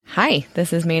Hi,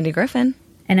 this is Mandy Griffin.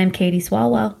 And I'm Katie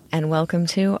Swalwell. And welcome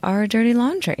to Our Dirty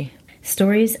Laundry.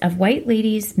 Stories of white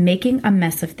ladies making a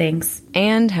mess of things.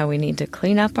 And how we need to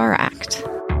clean up our act.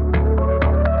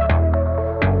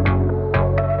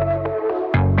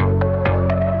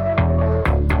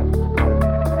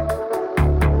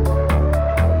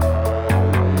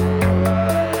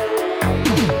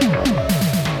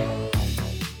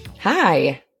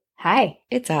 Hi. Hi.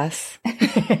 It's us.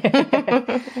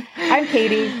 I'm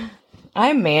Katie.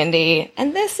 I'm Mandy.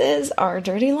 And this is Our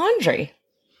Dirty Laundry.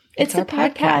 It's a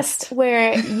podcast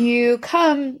where you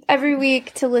come every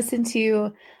week to listen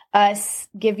to us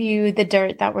give you the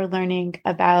dirt that we're learning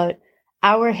about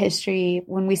our history.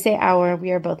 When we say our,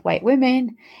 we are both white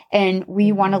women, and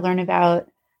we want to learn about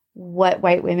what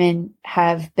white women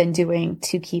have been doing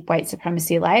to keep white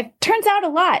supremacy alive. Turns out a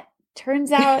lot.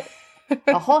 Turns out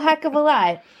a whole heck of a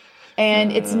lot.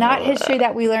 And it's not history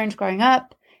that we learned growing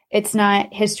up. It's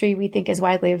not history we think is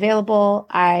widely available.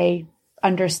 I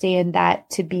understand that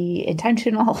to be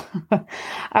intentional.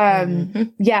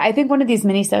 Yeah, I think one of these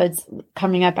minisodes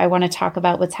coming up, I want to talk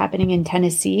about what's happening in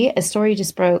Tennessee. A story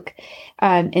just broke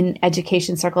in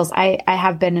education circles. I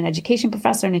have been an education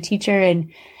professor and a teacher,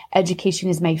 and education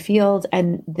is my field.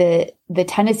 And the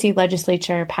Tennessee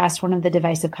legislature passed one of the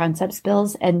divisive concepts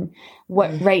bills. And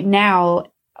right now,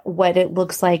 what it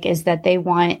looks like is that they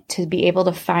want to be able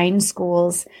to fine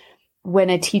schools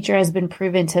when a teacher has been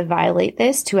proven to violate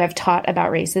this, to have taught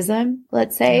about racism,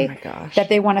 let's say, that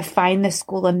they want to fine the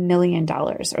school $1 million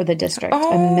or the district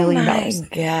 $1 million. Oh my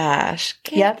gosh.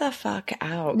 Get the fuck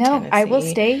out. No, Tennessee. I will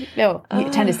stay. No,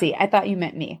 Tennessee. I thought you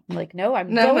meant me. I'm like, no,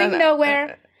 I'm going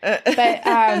nowhere.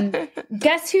 But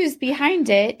guess who's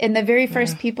behind it? And the very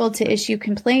first people to issue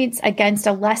complaints against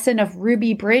a lesson of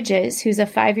Ruby Bridges, who's a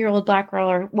 5-year-old black girl,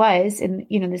 or was in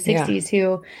the 60s,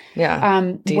 who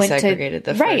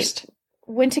desegregated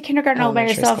went to kindergarten all by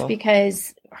herself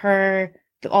because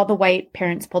all the white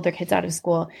parents pulled their kids out of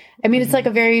school. I mean, it's like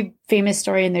a very famous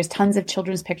story, and there's tons of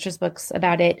children's pictures books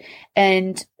about it.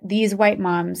 And these white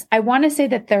moms, I want to say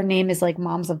that their name is like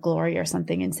Moms of Glory or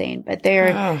something insane, but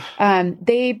they're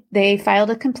they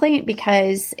filed a complaint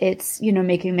because it's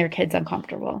making their kids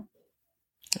uncomfortable.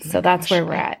 So that's where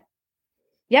we're at.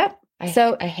 Yep. I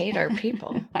hate our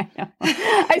people. I know.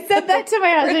 I said that to my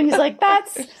husband. He's like,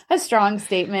 "That's a strong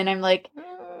statement." I'm like,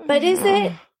 "But is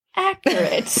it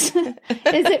accurate?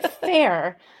 Is it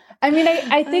fair?" I mean,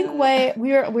 I think what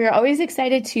we're always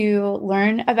excited to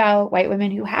learn about white women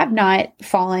who have not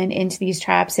fallen into these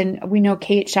traps. And we know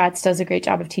Kate Schatz does a great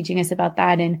job of teaching us about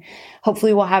that. And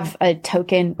hopefully we'll have a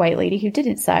token white lady who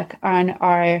didn't suck on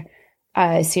our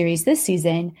series this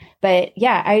season. But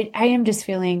yeah, I am just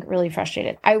feeling really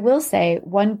frustrated. I will say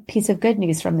one piece of good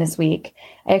news from this week.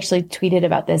 I actually tweeted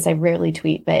about this. I rarely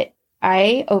tweet, but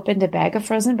I opened a bag of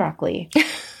frozen broccoli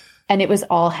and it was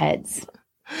all heads.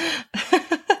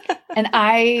 And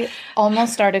I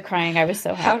almost started crying. I was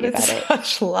so happy about it. How did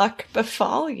such luck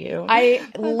befall you? I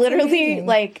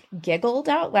literally giggled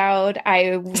out loud.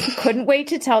 I couldn't wait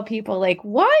to tell people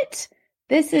what?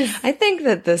 I think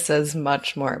that this says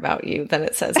much more about you than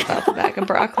it says about the bag of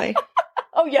broccoli.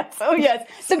 Oh, yes.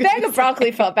 The bag of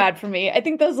broccoli felt bad for me. I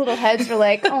think those little heads were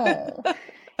like, oh,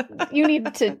 you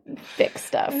need to fix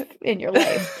stuff in your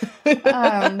life.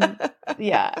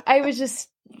 Yeah, I was just,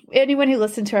 anyone who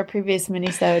listened to our previous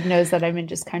minisode knows that I'm in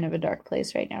just kind of a dark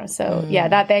place right now. So yeah,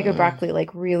 that bag of broccoli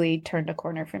really turned a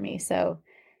corner for me. So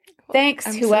thanks,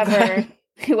 whoever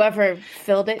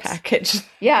filled it. Package.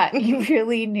 Yeah, you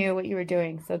really knew what you were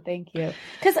doing. So thank you.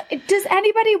 Because does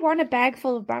anybody want a bag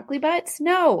full of broccoli butts?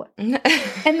 No.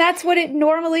 And that's what it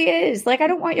normally is. I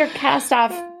don't want your cast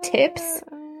off tips.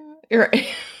 You're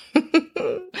right.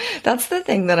 That's the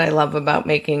thing that I love about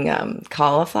making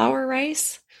cauliflower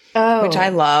rice. Which I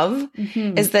love,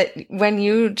 is that when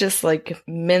you just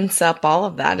mince up all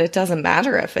of that, it doesn't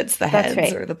matter if it's the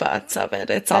heads or the butts of it.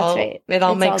 It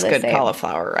all makes good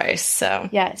cauliflower rice. So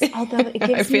yes, although it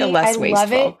gives I feel less wasteful.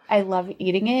 Love it. I love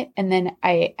eating it, and then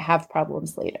I have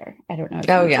problems later. I don't know.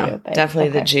 If you do, but definitely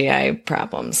the GI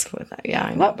problems with that. Yeah,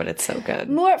 I know, but it's so good.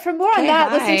 For more on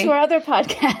that, listen to our other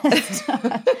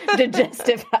podcast,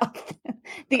 Digestive Health,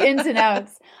 the ins and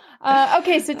outs.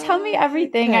 Okay, so tell me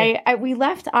everything. Okay. We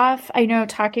left off,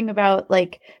 talking about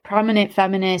prominent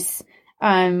feminists,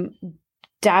 Gertrude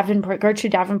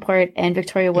Davenport and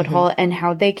Victoria Woodhull, and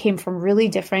how they came from really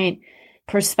different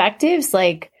perspectives.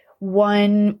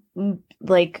 One,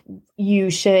 you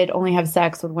should only have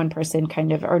sex with one person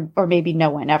kind of, or maybe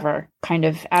no one ever kind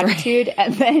of attitude.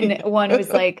 And then one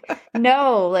was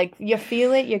no, you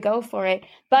feel it, you go for it.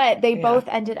 But they both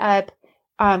ended up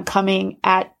coming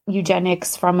at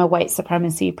eugenics from a white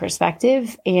supremacy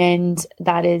perspective, and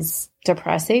that is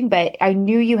depressing. But I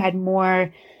knew you had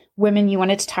more women you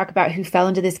wanted to talk about who fell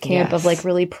into this camp of like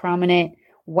really prominent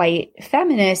white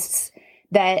feminists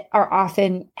that are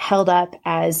often held up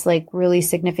as like really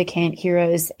significant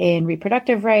heroes in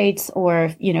reproductive rights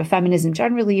or, you know, feminism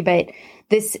generally. But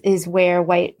this is where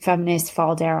white feminists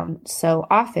fall down so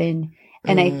often.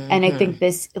 And I think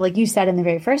this, like you said in the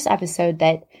very first episode,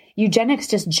 that eugenics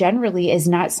just generally is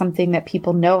not something that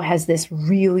people know has this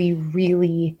really,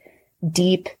 really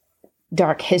deep,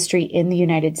 dark history in the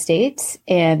United States,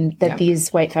 and that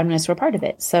these white feminists were part of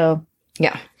it. So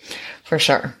yeah, for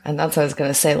sure. And that's what I was going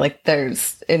to say. Like,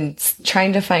 there's, in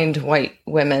trying to find white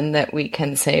women that we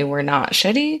can say we're not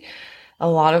shitty, a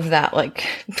lot of that like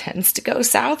tends to go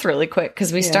south really quick,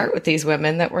 because we start with these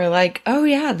women that were like, oh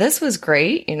yeah, this was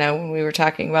great. You know, when we were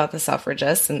talking about the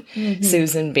suffragists and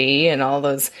Susan B. and all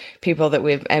those people that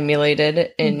we've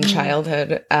emulated in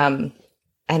childhood.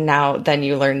 And now then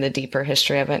you learn the deeper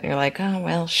history of it and you're like, oh,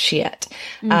 well, shit.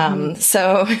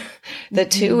 So the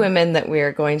two women that we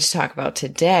are going to talk about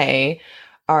today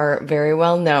are very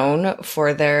well known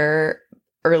for their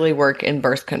early work in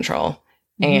birth control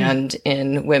and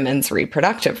in women's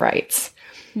reproductive rights.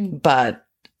 But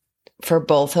for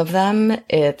both of them,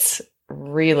 it's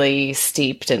really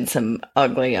steeped in some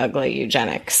ugly, ugly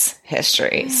eugenics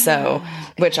history. So,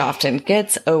 which often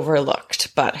gets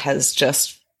overlooked, but has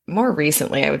just more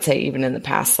recently, I would say even in the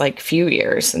past like few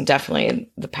years, and definitely in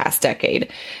the past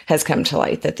decade, has come to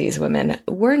light that these women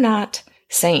were not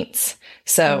saints.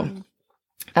 So,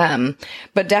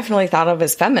 but definitely thought of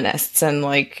as feminists, and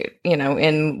like, you know,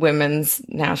 in women's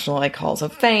national like halls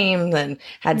of fame, and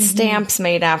had stamps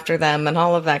made after them and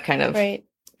all of that kind of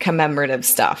commemorative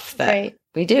stuff that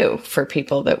we do for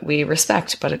people that we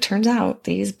respect. But it turns out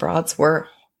these broads were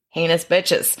heinous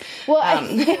bitches. Well, I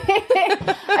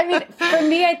mean, for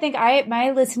me, I think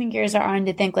my listening ears are on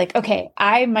to think like, okay,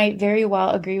 I might very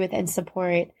well agree with and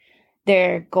support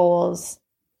their goals,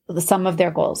 some of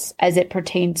their goals as it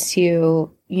pertains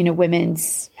to, you know,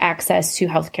 women's access to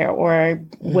healthcare or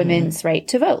women's right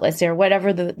to vote, let's say, or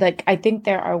whatever like, I think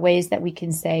there are ways that we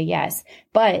can say yes,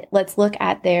 but let's look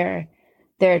at their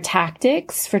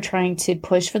tactics for trying to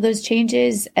push for those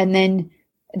changes. And then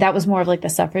that was more of like the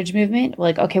suffrage movement.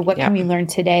 Like, okay, what can we learn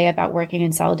today about working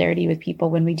in solidarity with people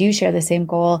when we do share the same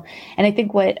goal? And I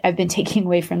think what I've been taking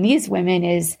away from these women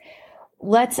is,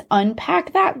 let's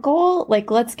unpack that goal.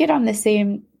 Like, let's get on the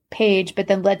same page, but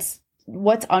then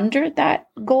what's under that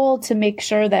goal to make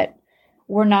sure that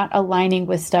we're not aligning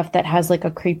with stuff that has like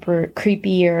a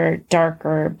creepier,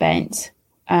 darker bent.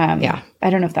 I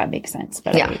don't know if that makes sense,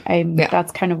 but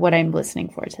that's kind of what I'm listening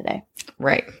for today.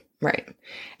 Right. Right.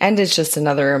 And it's just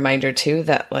another reminder too,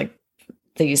 that like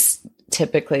these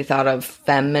typically thought of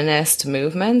feminist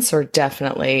movements are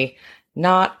definitely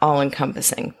not all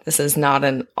encompassing. This is not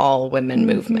an all women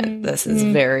movement. This is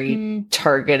very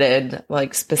targeted,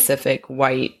 like specific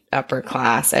white, upper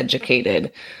class,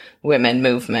 educated women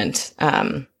movement.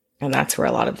 And that's where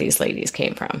a lot of these ladies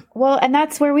came from. Well, and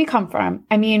that's where we come from.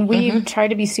 I mean, we try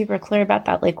to be super clear about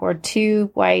that. Like, we're two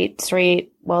white,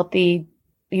 straight, wealthy,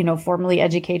 you know, formally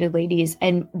educated ladies.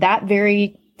 And that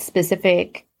very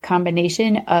specific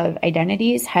combination of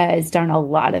identities has done a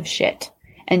lot of shit.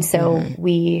 And so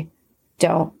we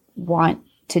don't want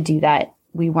to do that.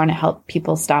 We want to help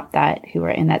people stop that who are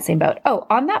in that same boat. Oh,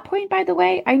 on that point, by the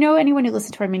way, I know anyone who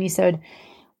listened to our minisode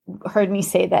heard me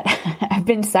say that I've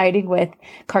been siding with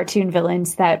cartoon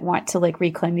villains that want to like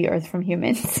reclaim the earth from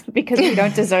humans because we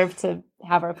don't deserve to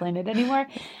have our planet anymore.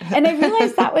 And I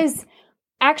realized that was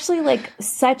actually like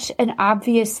such an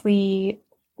obviously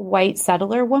white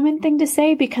settler woman thing to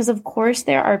say, because of course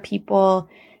there are people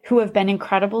who have been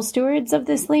incredible stewards of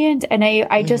this land. And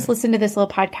I just listened to this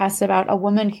little podcast about a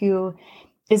woman who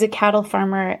is a cattle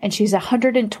farmer, and she's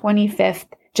 125th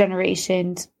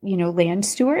generation, you know, land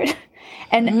steward.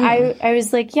 And I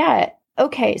was like, yeah,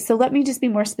 okay, so let me just be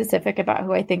more specific about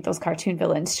who I think those cartoon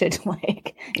villains should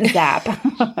like zap.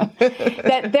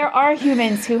 That there are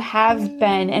humans who have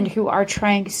been and who are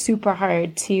trying super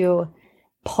hard to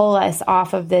pull us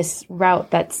off of this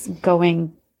route that's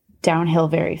going downhill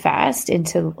very fast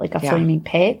into like a flaming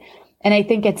pit. And I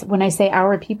think it's, when I say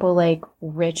our people, like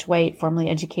rich, white, formally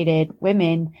educated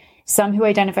women, some who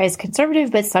identify as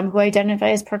conservative, but some who identify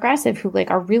as progressive, who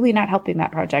like are really not helping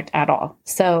that project at all.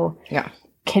 So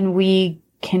can we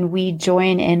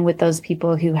join in with those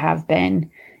people who have been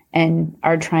and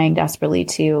are trying desperately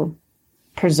to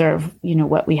preserve, you know,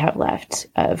 what we have left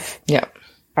of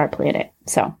our planet?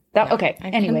 So that, okay.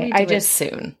 Anyway, I just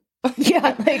soon.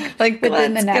 Yeah, like within let's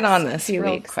the next get on this few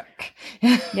real weeks. quick.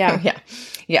 Yeah. Yeah.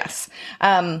 Yes.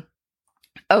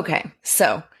 Okay.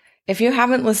 So if you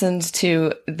haven't listened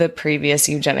to the previous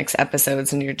eugenics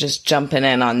episodes and you're just jumping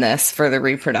in on this for the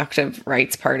reproductive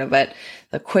rights part of it,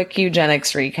 the quick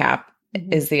eugenics recap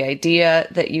is the idea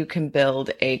that you can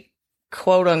build a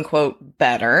quote unquote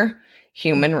better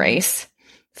human race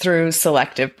through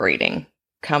selective breeding.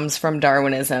 Comes from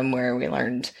Darwinism, where we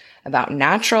learned about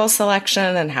natural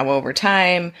selection and how over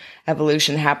time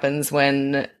evolution happens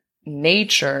when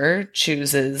nature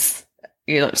chooses,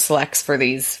 selects for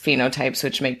these phenotypes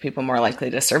which make people more likely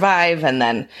to survive. And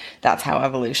then that's how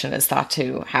evolution is thought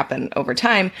to happen over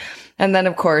time. And then,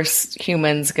 of course,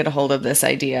 humans get a hold of this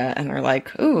idea and are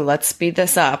like, ooh, let's speed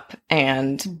this up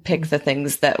and pick the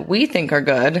things that we think are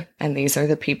good. And these are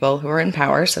the people who are in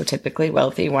power. So typically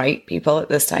wealthy white people at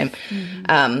this time,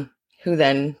 who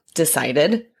then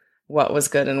decided what was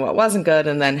good and what wasn't good,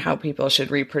 and then how people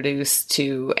should reproduce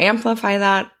to amplify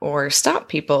that or stop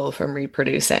people from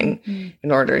reproducing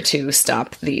in order to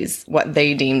stop these, what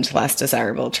they deemed less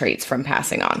desirable traits from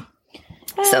passing on.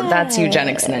 So that's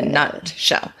eugenics in a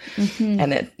nutshell.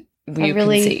 And you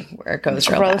really can see where it goes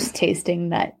real bad. Gross tasting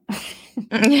nut.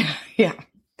 Yeah.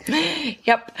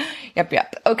 Yep.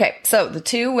 Okay. So the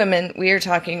two women we are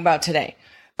talking about today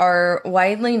are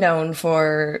widely known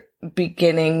for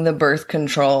beginning the birth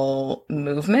control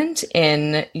movement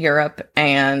in Europe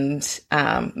and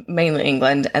mainly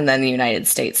England and then the United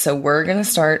States. So we're going to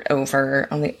start over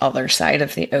on the other side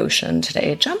of the ocean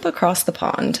today, jump across the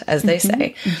pond, as they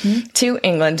say, to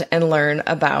England and learn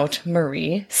about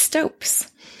Marie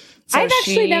Stopes. So I've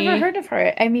actually never heard of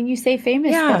her. I mean, you say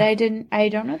famous, but I don't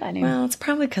know that name. Well, it's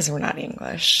probably because we're not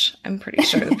English. I'm pretty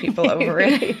sure the people over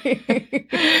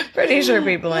pretty sure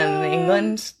people in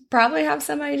England probably have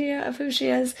some idea of who she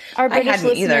is. Our British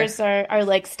listeners are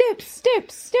like, Stopes.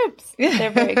 They're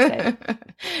very excited.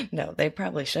 No, they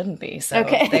probably shouldn't be. So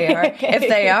if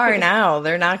they are now,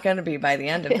 they're not going to be by the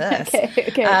end of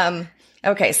this.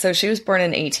 Okay, so she was born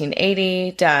in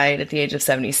 1880, died at the age of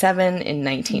 77 in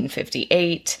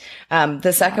 1958.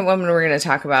 The second woman we're going to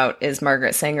talk about is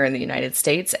Margaret Sanger in the United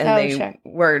States, and they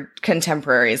were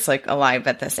contemporaries, like alive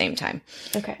at the same time.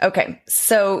 Okay,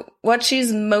 so what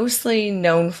she's mostly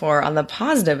known for on the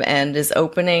positive end is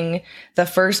opening the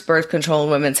first birth control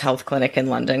and women's health clinic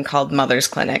in London called Mother's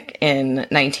Clinic in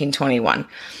 1921.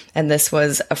 And this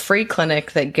was a free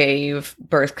clinic that gave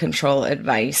birth control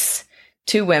advice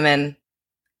to women,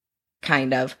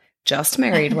 kind of just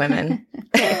married women.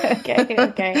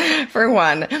 Okay. For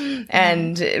one.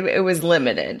 And it was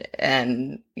limited.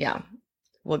 And yeah,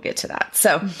 we'll get to that.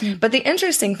 So, but the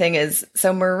interesting thing is,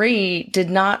 so Marie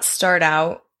did not start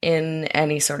out in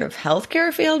any sort of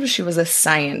healthcare field. She was a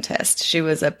scientist. She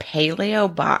was a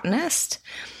paleobotanist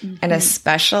and a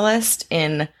specialist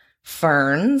in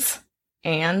ferns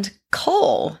and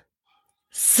coal.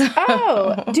 So,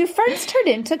 do ferns turn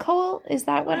into coal? Is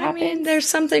that what happens? I mean, there's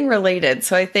something related.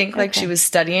 So I think she was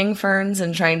studying ferns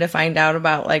and trying to find out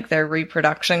about like their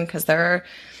reproduction, because I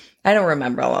don't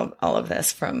remember all of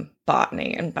this from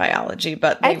botany and biology,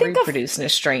 but they reproduce in a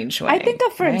strange way. I think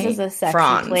of ferns as a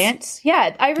sexy plant.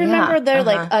 Yeah, I remember they're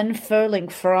like unfurling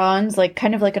fronds, like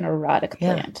kind of like an erotic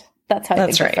plant. That's how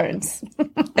I think of ferns.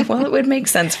 Well, it would make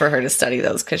sense for her to study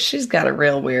those because she's got a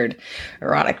real weird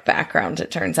erotic background,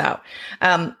 it turns out.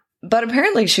 But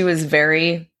apparently she was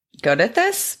very good at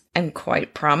this and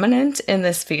quite prominent in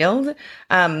this field.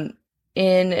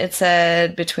 It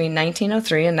said between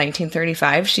 1903 and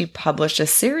 1935, she published a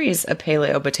series of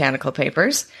paleobotanical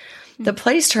papers that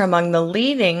placed her among the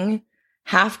leading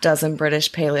half-dozen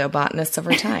British paleobotanists of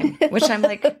her time, which I'm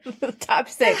like, top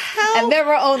 6. And there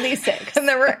were only 6. And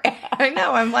I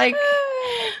know, I'm like,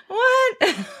 what?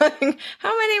 Like,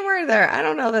 how many were there? I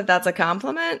don't know that that's a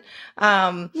compliment.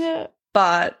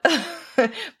 But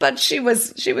she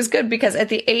was good because at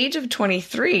the age of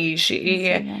 23,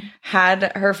 she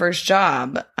had her first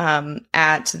job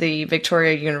at the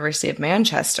Victoria University of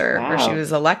Manchester, where she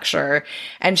was a lecturer,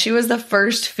 and she was the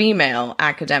first female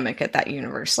academic at that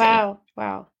university.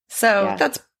 Wow. So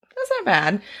that's not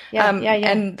bad. Yeah.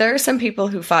 And there are some people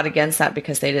who fought against that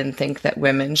because they didn't think that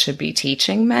women should be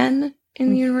teaching men in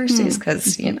the universities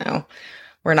because,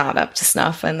 we're not up to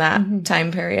snuff in that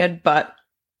time period, but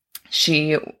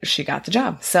she got the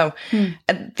job. So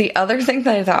the other thing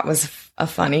that I thought was a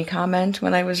funny comment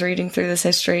when I was reading through this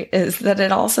history is that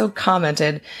it also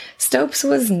commented Stopes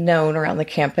was known around the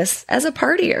campus as a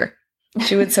partier.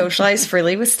 She would socialize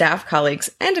freely with staff, colleagues,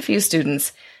 and a few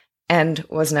students, and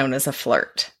was known as a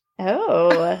flirt.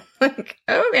 Oh. Like,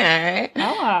 okay.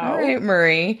 Oh. All right,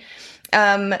 Marie.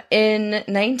 In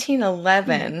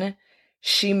 1911,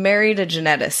 she married a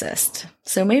geneticist.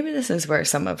 So maybe this is where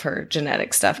some of her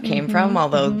genetic stuff came from,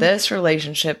 although this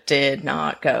relationship did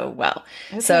not go well.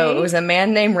 Okay. So it was a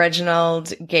man named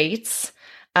Reginald Gates.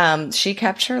 She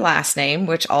kept her last name,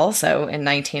 which also in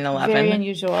 1911. Very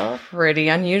unusual. Pretty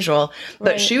unusual.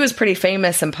 But she was pretty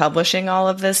famous in publishing all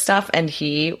of this stuff, and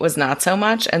he was not so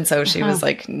much. And so she was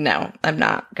like, no, I'm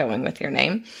not going with your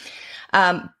name.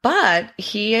 But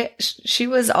she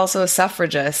was also a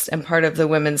suffragist and part of the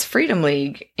Women's Freedom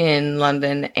League in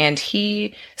London, and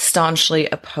he staunchly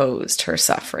opposed her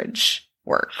suffrage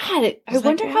work. God, I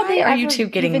wonder how they are you two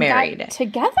getting married got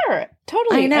together.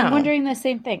 Totally. I know. I'm wondering the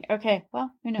same thing. Okay, well,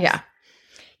 who knows?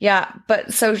 Yeah.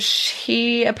 But so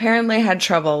he apparently had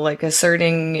trouble like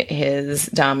asserting his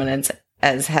dominance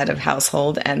as head of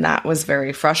household, and that was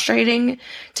very frustrating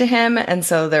to him. And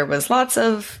so there was lots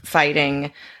of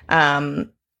fighting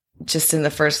just in the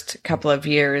first couple of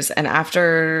years. And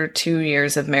after 2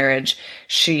 years of marriage,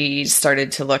 she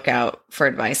started to look out for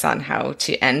advice on how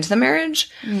to end the marriage.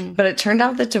 But it turned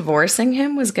out that divorcing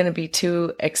him was going to be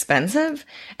too expensive.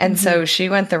 And so she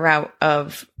went the route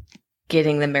of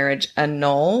getting the marriage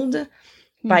annulled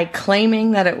by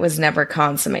claiming that it was never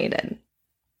consummated.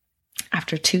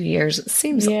 After 2 years, it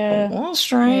seems a little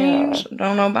strange.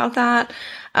 Don't know about that.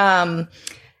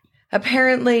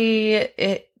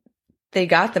 Apparently, they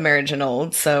got the marriage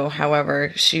annulled. So,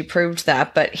 however, she proved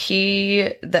that. But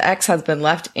the ex-husband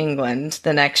left England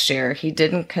the next year. He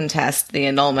didn't contest the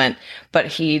annulment, but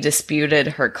he disputed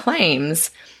her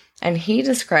claims. And he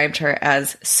described her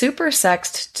as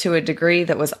supersexed to a degree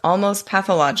that was almost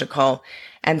pathological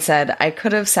and said, I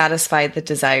could have satisfied the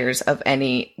desires of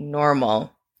any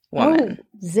normal woman. Oh,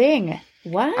 zing.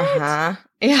 What?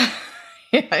 Yeah.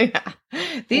 Yeah.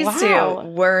 These two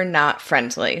were not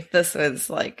friendly. This was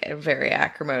like a very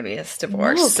acrimonious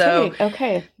divorce.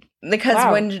 Okay.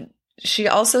 Because when she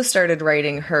also started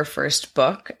writing her first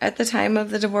book at the time of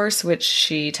the divorce, which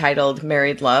she titled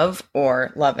Married Love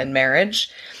or Love and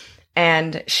Marriage.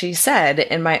 And she said,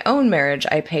 in my own marriage,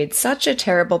 I paid such a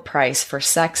terrible price for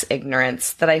sex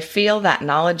ignorance that I feel that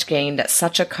knowledge gained at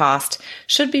such a cost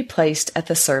should be placed at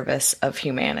the service of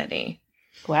humanity.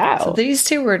 Wow. So these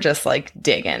two were just like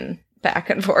digging back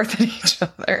and forth at each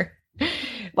other.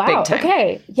 Wow. Big time.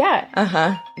 Okay.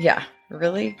 Yeah. Yeah.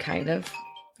 Really kind of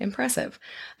impressive.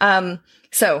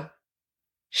 So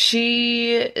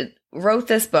she wrote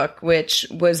this book, which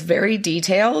was very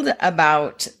detailed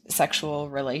about sexual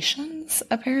relations,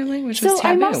 apparently, which was taboo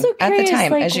I'm also curious, at the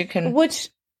time, like, as you can. Which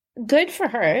good for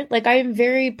her. Like, I'm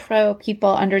very pro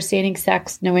people understanding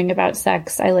sex, knowing about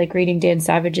sex. I like reading Dan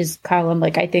Savage's column.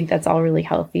 Like, I think that's all really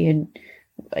healthy and,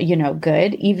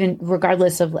 good, even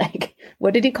regardless of like,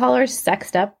 what did he call her?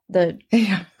 Sexed up? Wherever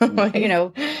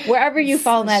you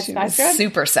fall in that spectrum.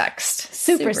 Super sexed.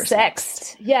 Super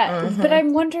sexed. Yeah. But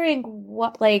I'm wondering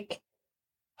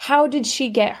how did she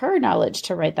get her knowledge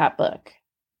to write that book?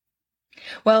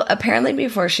 Well, apparently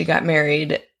before she got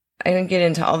married, I didn't get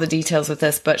into all the details with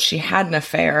this, but she had an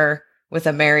affair with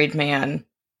a married man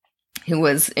who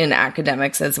was in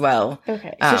academics as well.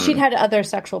 Okay. So she'd had other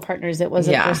sexual partners. It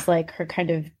wasn't just like her kind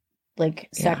of like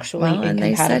sexually incompatible and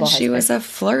they said husband. she was a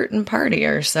flirt and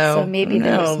partier. So maybe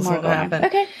there was more going on.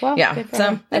 Okay. Well, yeah.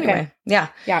 So anyway, yeah.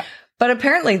 But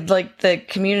apparently like the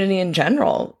community in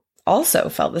general also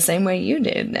felt the same way you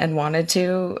did and wanted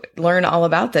to learn all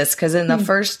about this, because in the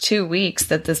first 2 weeks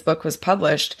that this book was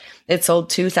published, it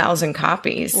sold 2,000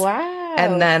 copies. Wow.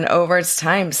 And then over its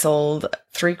time sold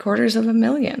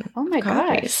 750,000 oh my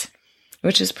copies, gosh.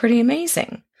 Which is pretty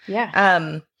amazing.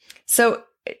 Yeah. So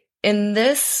in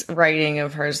this writing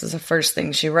of hers, is the first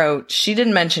thing she wrote, she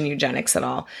didn't mention eugenics at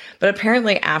all. But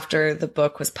apparently after the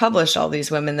book was published, all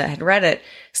these women that had read it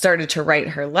started to write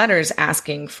her letters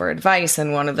asking for advice.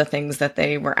 And one of the things that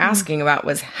they were asking about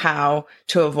was how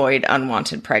to avoid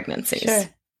unwanted pregnancies.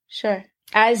 Sure.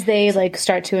 As they like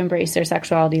start to embrace their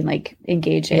sexuality and like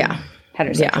engage in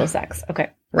heterosexual sex. Okay.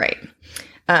 Right.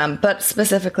 But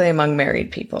specifically among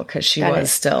married people, because she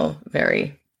was still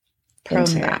very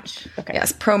pro-marriage. Okay.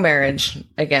 Yes, pro-marriage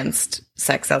against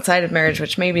sex outside of marriage,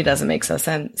 which maybe doesn't make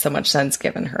so much sense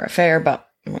given her affair, but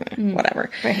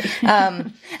whatever. Right.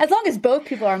 As long as both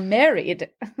people are married,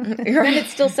 then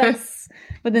it's still sex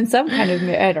within some kind of,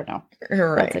 I don't know.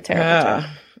 Right. That's a terrible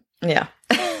term. Yeah.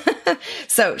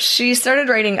 So she started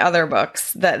writing other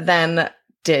books that then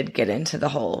did get into the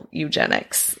whole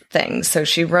eugenics thing. So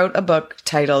she wrote a book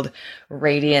titled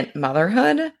Radiant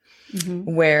Motherhood,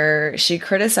 where she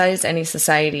criticized any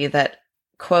society that,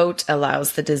 quote,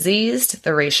 allows the diseased,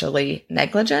 the racially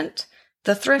negligent,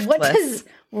 the thriftless. What is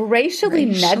racially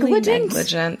negligent?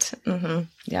 Negligent.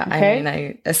 Yeah, okay. I mean,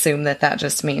 I assume that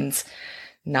just means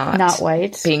not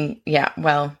white.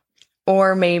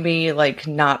 Or maybe like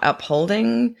not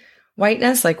upholding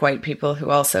whiteness, like white people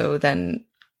who also then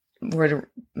were to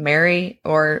marry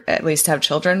or at least have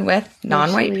children with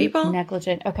non-white people.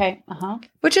 Negligent. Okay.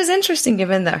 Which is interesting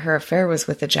given that her affair was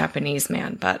with a Japanese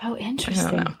man, but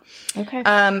interesting. I don't know.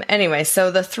 Okay. Anyway,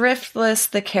 so the thriftless,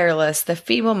 the careless, the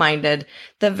feeble-minded,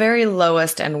 the very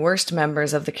lowest and worst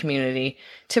members of the community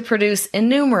to produce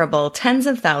innumerable tens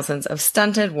of thousands of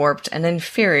stunted, warped, and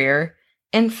inferior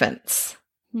infants.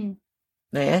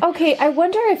 Okay, I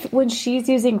wonder if when she's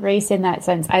using race in that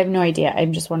sense, I have no idea.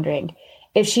 I'm just wondering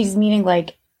if she's meaning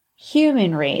like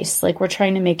human race, like we're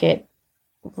trying to make it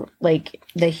like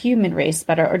the human race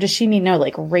better, or does she mean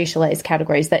like racialized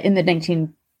categories that in the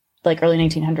early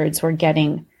 1900s were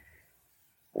getting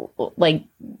like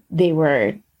they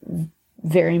were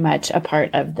very much a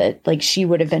part of the, like she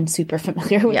would have been super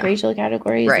familiar with racial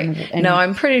categories. Right. And no,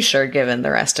 I'm pretty sure given the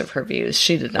rest of her views,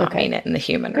 she did not mean it in the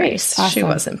human race. Awesome.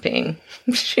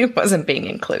 She wasn't being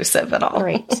inclusive at all.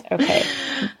 Great. Okay.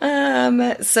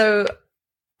 So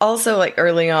also like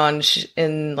early on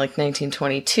in like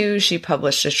 1922, she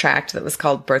published a tract that was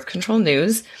called Birth Control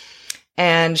News.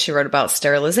 And she wrote about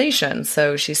sterilization.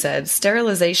 So she said,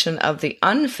 sterilization of the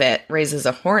unfit raises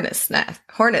a hornet's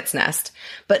nest,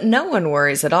 but no one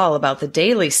worries at all about the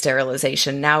daily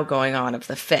sterilization now going on of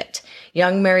the fit.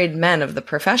 Young married men of the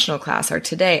professional class are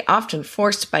today often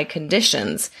forced by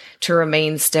conditions to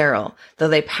remain sterile, though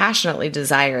they passionately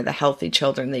desire the healthy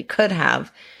children they could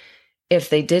have if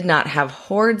they did not have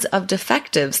hordes of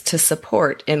defectives to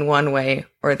support in one way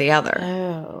or the other.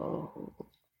 Oh.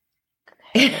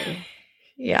 Okay.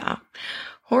 Yeah.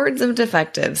 Hordes of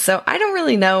defectives. So I don't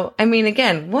really know. I mean,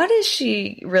 again, what is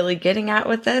she really getting at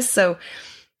with this? So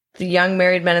the young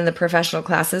married men in the professional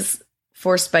classes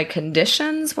forced by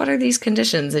conditions? What are these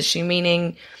conditions? Is she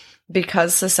meaning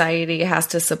because society has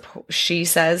to support, she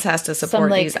says, has to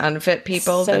support these unfit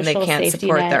people, then they can't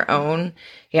support their own?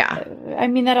 Yeah. I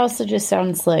mean, that also just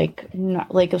sounds like,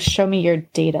 show me your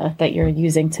data that you're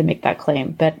using to make that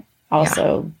claim. But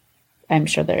also, I'm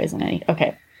sure there isn't any.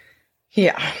 Okay.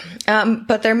 Yeah.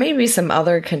 But there may be some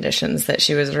other conditions that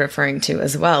she was referring to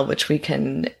as well, which we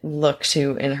can look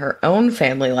to in her own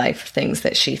family life, things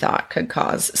that she thought could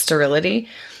cause sterility.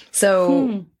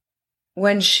 So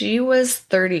when she was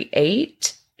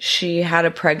 38, she had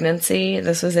a pregnancy.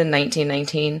 This was in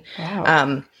 1919.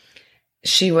 Wow.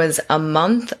 She was a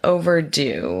month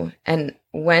overdue and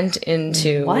went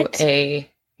into a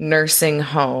nursing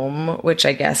home, which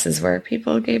I guess is where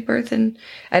people gave birth. And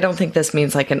I don't think this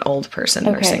means like an old person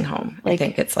nursing home. I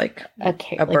think it's like a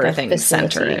birthing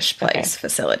center-ish place,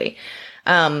 facility.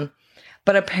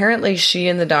 But apparently she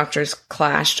and the doctors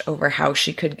clashed over how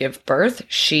she could give birth.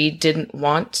 She didn't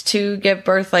want to give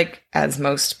birth, like as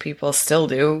most people still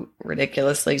do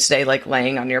ridiculously today, like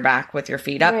laying on your back with your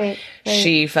feet up. Right.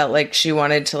 She felt like she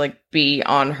wanted to like be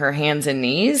on her hands and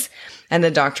knees, and the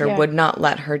doctor would not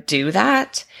let her do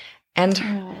that. And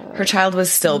her child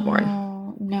was stillborn.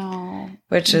 No.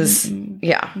 Which is,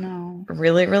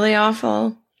 really, really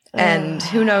awful. And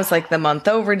who knows, like the month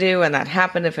overdue, and that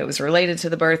happened if it was related to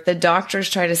the birth. The doctors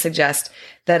try to suggest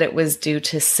that it was due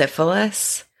to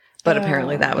syphilis, but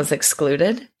apparently that was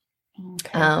excluded.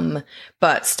 Okay.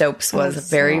 But Stopes was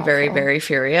very, very, very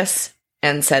furious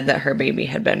and said that her baby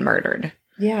had been murdered.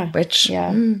 Yeah. Which,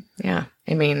 I mean,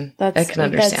 I can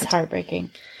understand. That's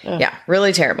heartbreaking. Ugh. Yeah,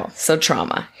 really terrible. So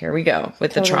trauma. Here we go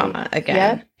with the trauma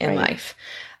again in life.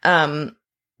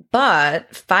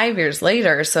 But 5 years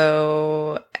later,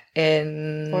 so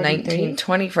in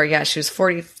 1924, she was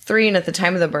 43. And at the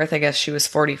time of the birth, I guess she was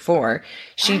 44.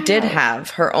 She did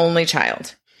have her only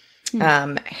child.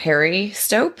 Harry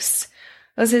Stopes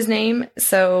was his name.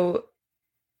 So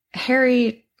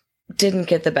Harry didn't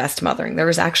get the best mothering. There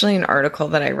was actually an article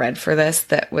that I read for this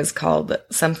that was called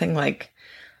something like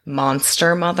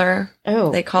Monster Mother.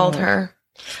 They called her.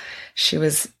 She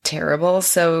was terrible.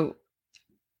 So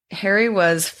Harry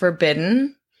was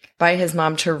forbidden by his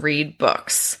mom to read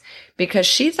books because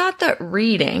she thought that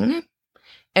reading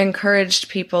encouraged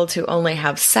people to only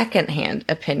have secondhand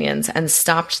opinions and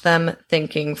stopped them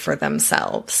thinking for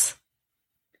themselves.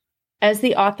 As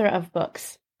the author of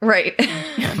books. Right.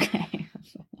 Okay.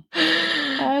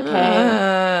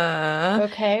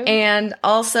 Okay. And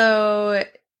also,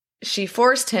 she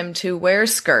forced him to wear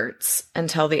skirts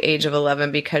until the age of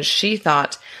 11 because she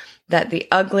thought that the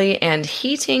ugly and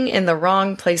heating in the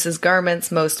wrong places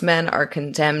garments most men are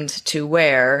condemned to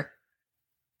wear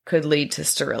could lead to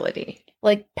sterility.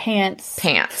 Like pants.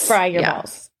 Pants. Fry your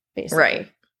balls, basically.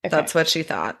 Right. That's what she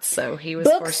thought. So he was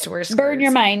forced to wear skirts. Burn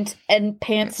your mind, and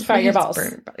pants fry your balls.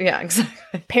 Yeah,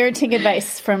 exactly. Parenting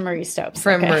advice from Marie Stopes.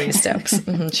 Marie Stopes.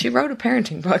 Mm-hmm. She wrote a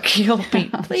parenting book. You'll be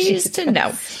pleased to know.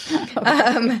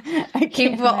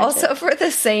 He also, for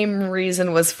the same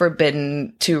reason, was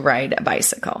forbidden to ride a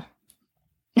bicycle.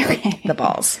 Okay. The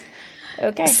balls.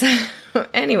 Okay.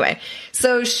 Anyway,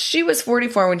 so she was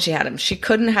 44 when she had him. She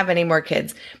couldn't have any more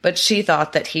kids, but she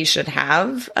thought that he should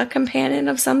have a companion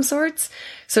of some sorts.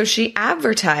 So she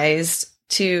advertised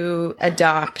to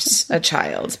adopt a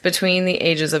child between the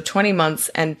ages of 20 months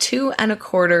and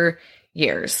 2.25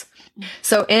 years.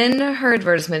 So in her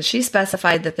advertisement, she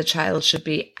specified that the child should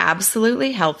be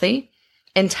absolutely healthy,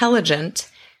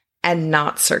 intelligent, and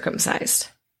not circumcised.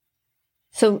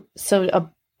 So a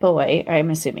boy, I'm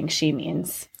assuming she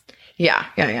means.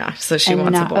 Yeah. So she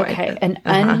wants a boy. Okay, an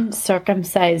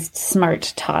uncircumcised,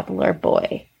 smart toddler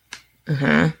boy.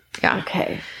 Yeah.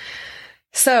 Okay.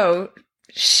 So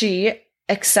she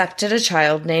accepted a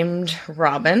child named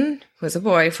Robin, who was a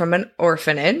boy, from an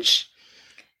orphanage.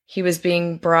 He was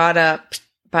being brought up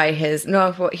by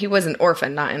he was an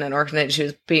orphan, not in an orphanage. He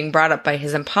was being brought up by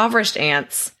his impoverished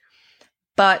aunts,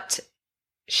 but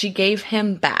she gave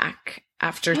him back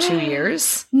after 2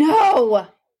 years. No!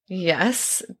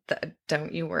 Yes.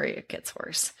 Don't you worry, it gets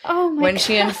worse. Oh my When God.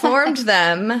 she informed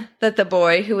them that the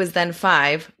boy, who was then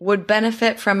 5, would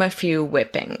benefit from a few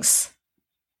whippings.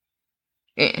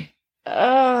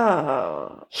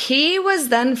 Oh. He was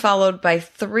then followed by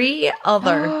 3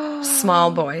 other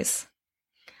small boys,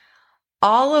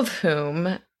 all of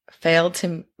whom failed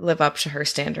to live up to her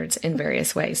standards in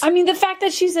various ways. I mean, the fact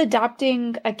that she's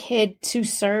adopting a kid to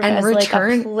serve And as like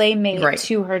a playmate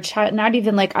to her child, not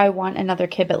even like I want another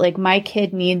kid, but like my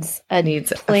kid needs a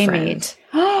playmate.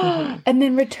 Mm-hmm. And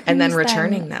then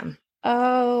returning them.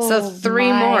 Oh, so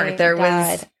 3 more.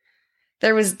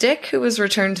 There was Dick, who was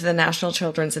returned to the National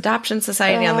Children's Adoption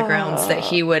Society on the grounds that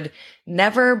he would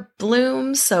never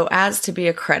bloom so as to be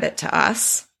a credit to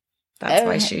us. That's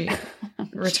why she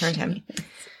returned him.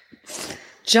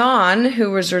 John,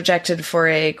 who was rejected for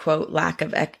a, quote, lack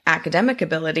of academic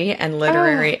ability and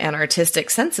literary and artistic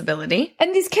sensibility.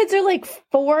 And these kids are like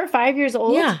 4 or 5 years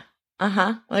old? Yeah.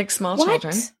 Like small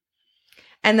children.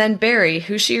 And then Barry,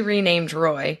 who she renamed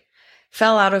Roy,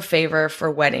 fell out of favor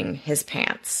for wetting his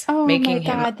pants, making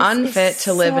him unfit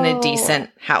to live in a decent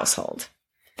household.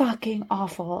 Fucking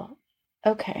awful.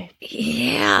 Okay.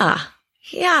 Yeah.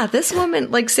 Yeah, this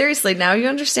woman, like, seriously, now you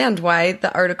understand why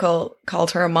the article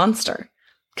called her a monster.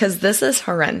 Because this is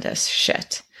horrendous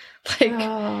shit.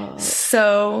 Like,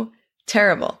 so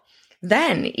terrible.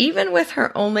 Then, even with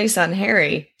her only son,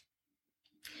 Harry,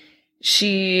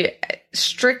 she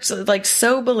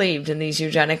so believed in these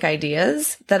eugenic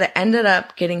ideas that it ended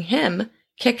up getting him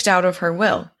kicked out of her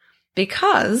will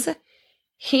because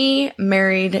he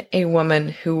married a woman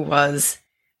who was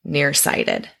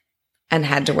nearsighted and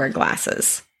had to wear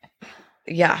glasses.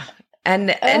 Yeah.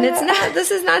 And it's not, this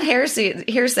is not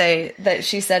hearsay that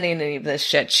she's said any of this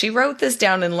shit. She wrote this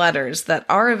down in letters that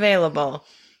are available,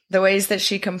 the ways that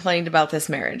she complained about this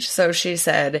marriage. So she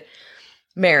said,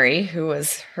 Mary, who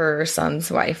was her son's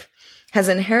wife, has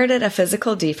inherited a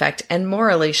physical defect and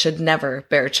morally should never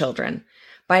bear children.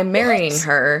 By marrying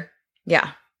her,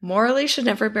 morally should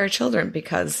never bear children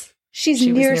because she was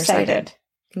nearsighted.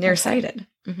 Nearsighted.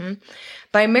 Mm-hmm.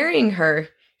 By marrying her,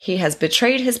 he has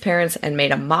betrayed his parents and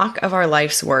made a mock of our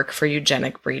life's work for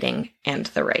eugenic breeding and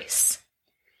the race.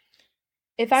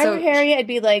 If I were Harry, I'd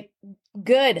be like,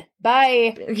 good,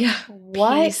 bye. Yeah.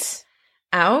 What? Peace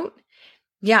out.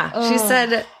 Yeah. Ugh.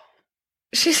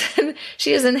 She said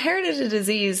she has inherited a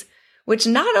disease which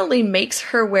not only makes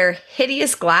her wear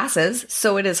hideous glasses,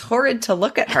 so it is horrid to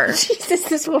look at her. Jesus,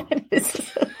 this woman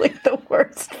is like the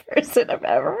worst person I've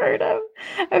ever heard of.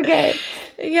 Okay.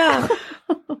 Yeah.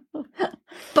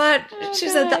 But she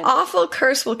said the awful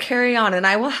curse will carry on, and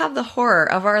I will have the horror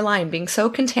of our line being so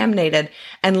contaminated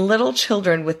and little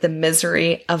children with the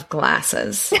misery of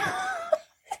glasses. This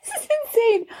is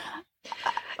insane.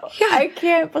 Yeah. I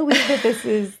can't believe that this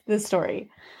is the story.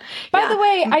 By the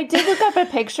way, I did look up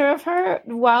a picture of her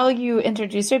while you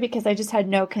introduced her because I just had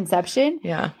no conception.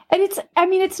 Yeah. And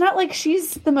it's not like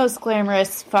she's the most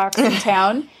glamorous fox in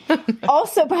town.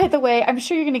 Also, by the way, I'm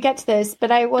sure you're going to get to this,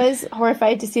 but I was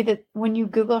horrified to see that when you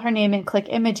Google her name and click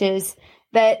images,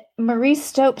 that Marie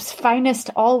Stopes' finest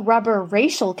all rubber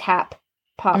racial cap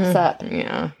pops up.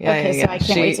 Yeah. Okay, so I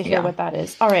can't wait to hear what that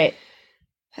is. All right.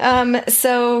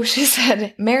 So she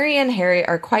said, Mary and Harry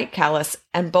are quite callous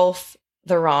and both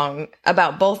the wrong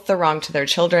to their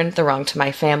children, the wrong to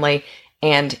my family,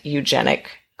 and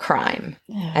eugenic crime.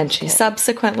 And she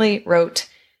subsequently wrote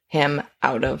him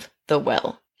out of the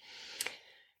will.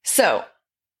 So,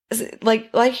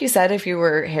 like you said, if you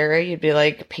were Harry, you'd be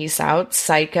like, peace out,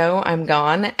 psycho, I'm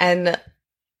gone. And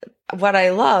what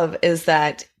I love is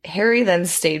that Harry then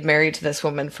stayed married to this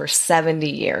woman for 70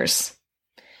 years.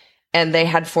 And they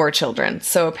had 4 children.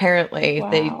 So apparently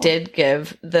they did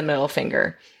give the middle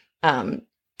finger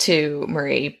to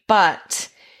Marie. But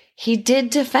he did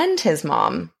defend his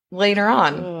mom later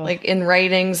on, like in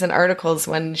writings and articles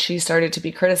when she started to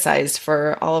be criticized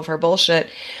for all of her bullshit.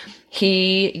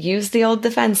 He used the old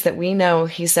defense that we know.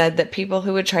 He said that people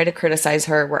who would try to criticize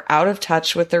her were out of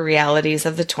touch with the realities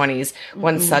of the 20s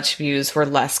when such views were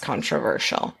less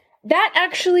controversial. That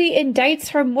actually indicts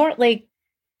her more, like,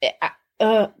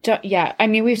 yeah. I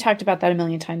mean, we've talked about that a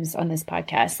million times on this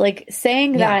podcast. Like,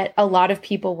 saying that a lot of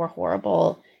people were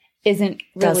horrible isn't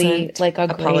really like a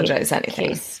apologize great anything.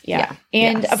 Case. Yeah.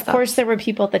 And of course there were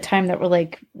people at the time that were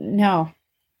like, no.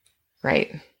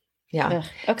 Right. Yeah. Ugh.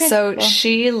 Okay. So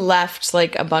she left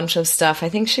like a bunch of stuff. I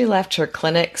think she left her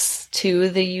clinics to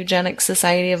the Eugenics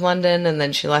Society of London, and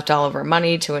then she left all of her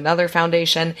money to another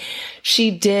foundation. She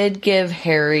did give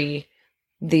Harry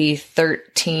the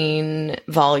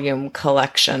 13-volume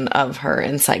collection of her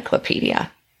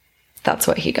encyclopedia. That's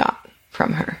what he got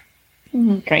from her.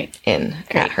 Great.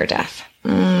 At her death.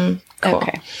 Cool.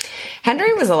 Okay.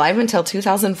 Henry was alive until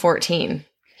 2014.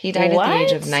 He died at the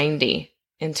age of 90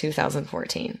 in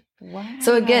 2014. Wow.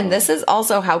 So again, this is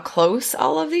also how close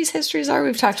all of these histories are.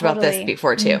 We've talked about this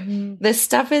before too. This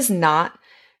stuff is not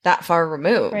that far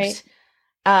removed. Right.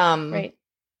 Right.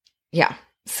 Yeah.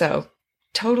 So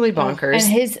totally bonkers.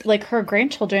 And his, like, her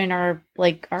grandchildren are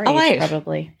like our age,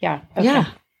 probably. Yeah. Okay. Yeah.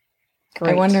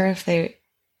 Great. I wonder if they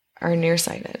are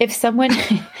nearsighted. If someone,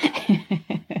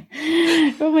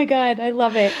 oh my God, I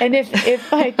love it. And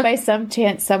if like by some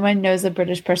chance someone knows a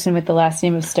British person with the last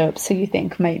name of Stopes who you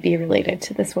think might be related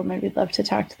to this woman, we'd love to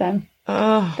talk to them.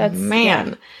 Oh,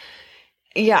 man.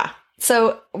 Yeah.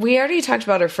 So we already talked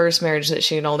about her first marriage that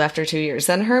she annulled after 2 years.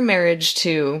 Then her marriage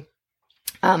to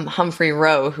Humphrey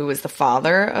Rowe, who was the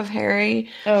father of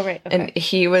Harry. Oh, right. Okay. And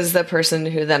he was the person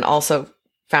who then also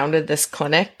founded this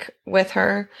clinic with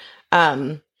her.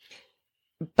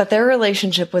 But their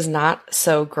relationship was not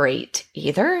so great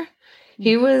either.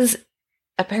 He was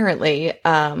apparently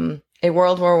a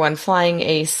World War I flying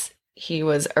ace. He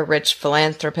was a rich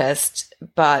philanthropist,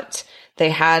 but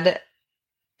they had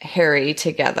Henry,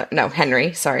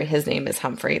 sorry, his name is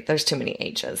Humphrey. There's too many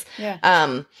H's.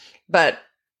 Yeah. But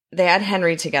they had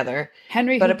Henry together.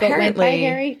 Henry, but apparently went by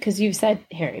Harry, because you said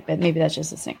Harry, but maybe that's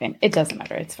just his nickname. It doesn't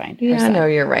matter. It's fine. Yeah, no,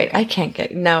 you're right. I can't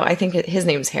I think his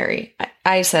name's Harry.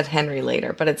 I said Henry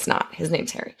later, but it's not. His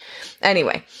name's Harry.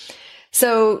 Anyway,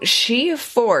 so she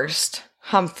forced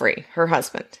Humphrey, her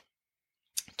husband,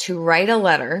 to write a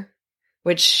letter,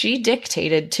 which she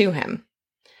dictated to him,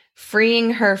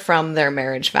 freeing her from their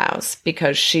marriage vows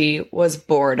because she was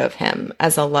bored of him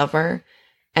as a lover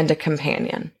and a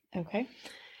companion. Okay.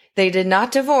 They did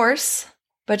not divorce,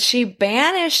 but she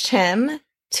banished him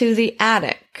to the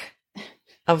attic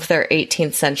of their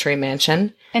 18th century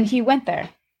mansion. And he went there.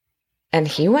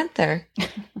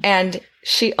 And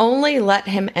she only let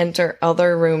him enter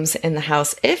other rooms in the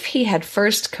house if he had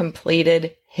first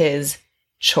completed his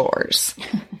chores.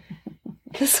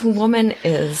 This woman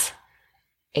is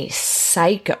a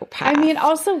psychopath. I mean,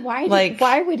 also,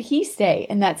 why would he stay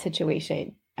in that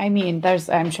situation? I mean,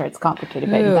 I'm sure it's complicated,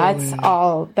 but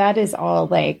that is all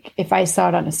like, if I saw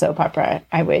it on a soap opera,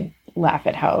 I would laugh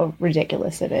at how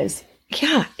ridiculous it is.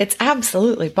 Yeah, it's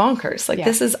absolutely bonkers. Like,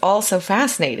 this is all so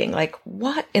fascinating. Like,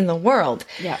 what in the world?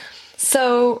 Yeah.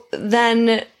 So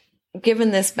then,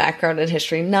 given this background in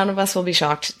history, none of us will be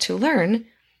shocked to learn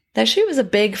that she was a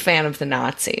big fan of the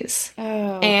Nazis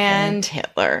and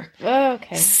Hitler. Oh,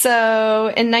 okay. So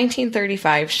in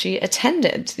 1935, she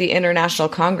attended the International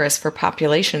Congress for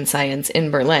Population Science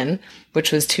in Berlin,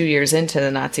 which was 2 years into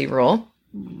the Nazi rule.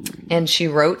 And she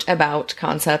wrote about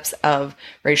concepts of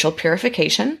racial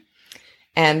purification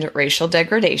and racial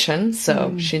degradation.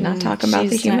 So she's not talking about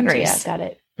the human race. Yeah, got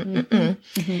it.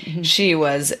 She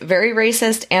was very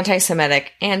racist,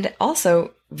 anti-Semitic, and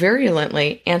also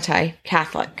virulently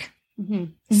anti-Catholic.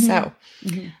 So,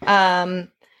 then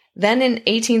in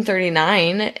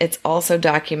 1839, it's also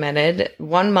documented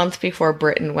 1 month before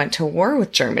Britain went to war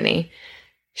with Germany,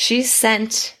 she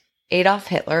sent Adolf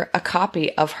Hitler a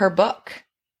copy of her book,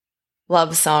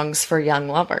 Love Songs for Young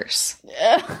Lovers.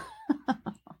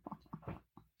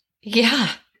 Yeah,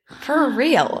 for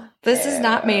real. This is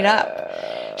not made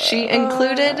up. She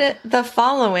included the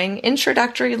following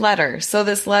introductory letter. So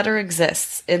this letter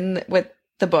exists with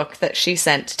the book that she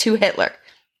sent to Hitler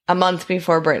a month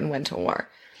before Britain went to war.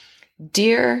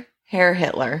 Dear Herr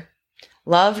Hitler,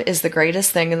 Love is the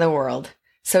greatest thing in the world.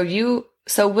 So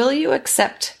will you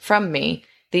accept from me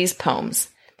these poems,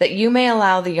 that you may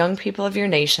allow the young people of your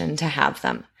nation to have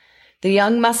them? The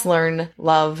young must learn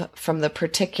love from the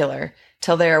particular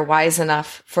till they are wise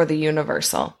enough for the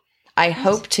universal. I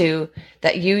hope, too,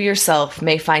 that you yourself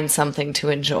may find something to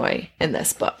enjoy in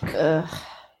this book. Ugh.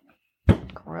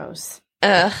 Gross.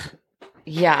 Ugh.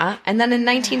 Yeah. And then in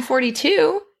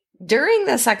 1942, during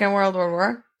the Second World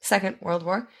War,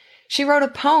 she wrote a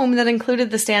poem that included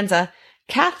the stanza,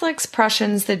 Catholics,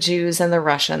 Prussians, the Jews, and the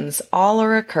Russians, all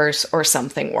are a curse or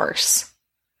something worse.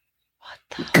 What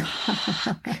the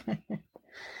fuck?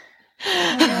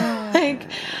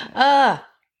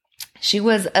 She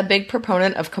was a big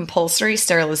proponent of compulsory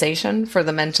sterilization for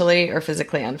the mentally or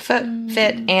physically unfit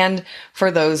and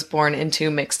for those born into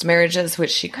mixed marriages,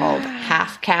 which she called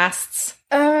half-castes,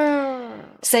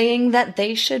 saying that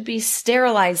they should be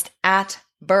sterilized at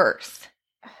birth,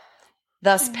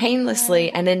 thus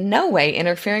painlessly and in no way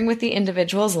interfering with the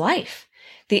individual's life.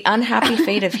 The unhappy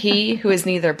fate of he who is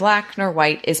neither black nor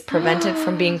white is prevented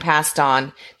from being passed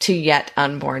on to yet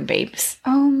unborn babes.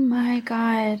 Oh my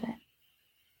God.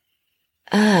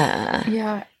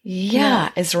 Yeah,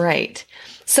 is right.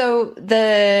 So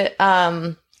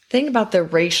the thing about the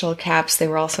racial caps, they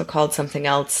were also called something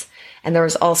else. And there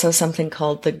was also something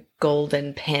called the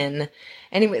golden pin.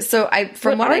 Anyway, so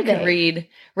from what I could read,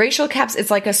 racial caps,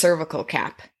 it's like a cervical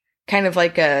cap, kind of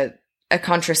like a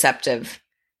contraceptive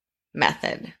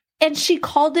method. And she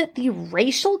called it the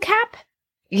racial cap?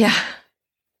 Yeah.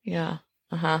 Yeah.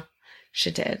 Uh-huh.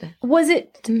 She did. Was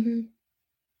it... Mm-hmm.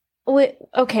 Wait,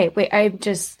 I'm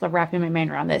just wrapping my mind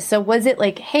around this. So was it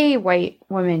like, hey, white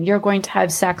woman, you're going to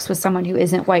have sex with someone who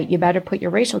isn't white. You better put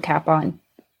your racial cap on.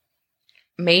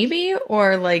 Maybe,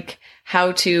 or like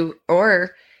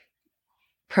or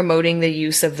promoting the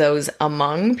use of those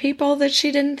among people that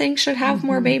she didn't think should have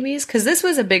more babies. Because this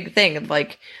was a big thing of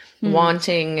like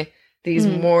wanting these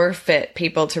more fit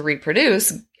people to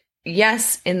reproduce.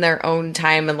 Yes, in their own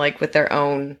time and like with their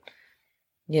own,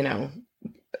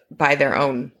 by their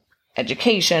own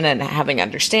education and having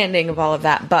understanding of all of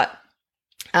that. But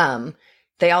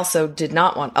they also did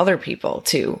not want other people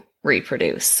to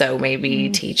reproduce. So maybe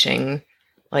teaching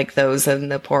like those in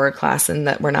the poorer class and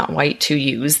that were not white to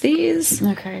use these.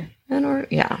 Okay.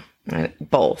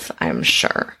 Both, I'm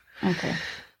sure. Okay.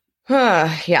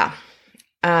 Yeah.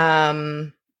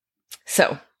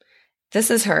 So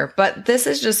this is her, but this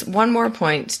is just one more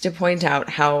point to point out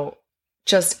how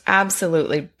just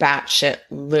absolutely batshit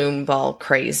loon ball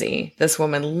crazy this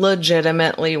woman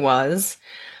legitimately was.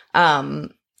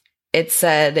 It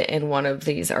said in one of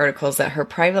these articles that her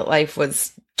private life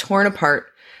was torn apart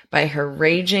by her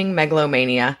raging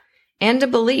megalomania and a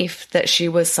belief that she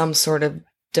was some sort of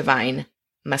divine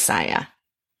messiah.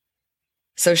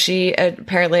 So she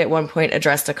apparently at one point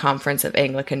addressed a conference of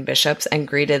Anglican bishops and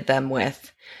greeted them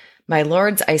with, "My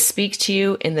lords, I speak to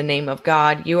you in the name of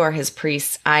God. You are his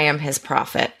priests. I am his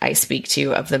prophet. I speak to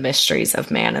you of the mysteries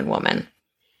of man and woman."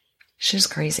 She's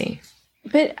crazy.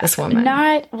 But this woman.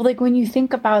 Not like when you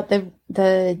think about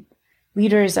the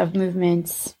leaders of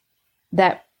movements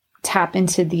that tap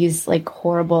into these like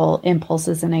horrible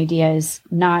impulses and ideas,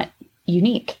 not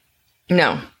unique.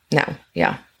 No.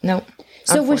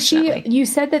 So was you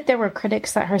said that there were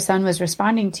critics that her son was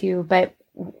responding to, but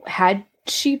had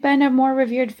she been a more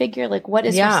revered figure? Like what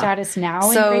is her status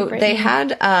now in Great Britain? They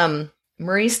had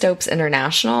Marie Stopes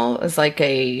International is like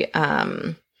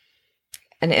an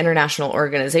international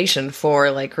organization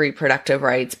for like reproductive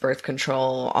rights, birth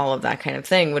control, all of that kind of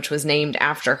thing, which was named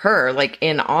after her, like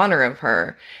in honor of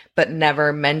her, but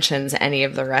never mentions any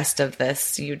of the rest of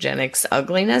this eugenics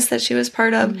ugliness that she was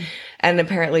part of. And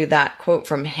apparently that quote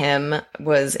from him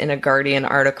was in a Guardian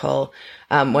article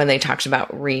when they talked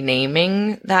about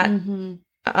renaming that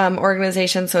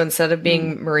organization. So instead of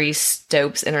being Marie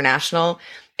Stopes International,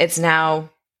 it's now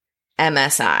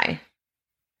MSI.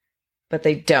 But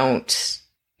they don't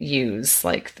use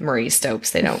like Marie Stopes.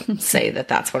 They don't say that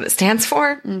that's what it stands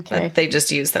for. Okay. But they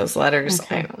just use those letters.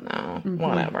 Okay. I don't know.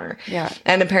 Whatever. Yeah.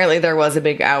 And apparently there was a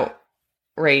big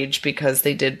outrage because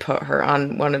they did put her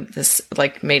on one of this,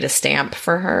 like made a stamp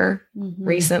for her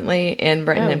recently in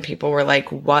Britain. And people were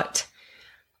like, what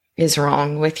is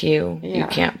wrong with you? Yeah. You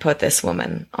can't put this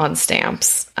woman on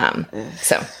stamps.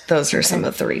 So those are some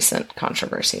of the recent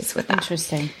controversies with that.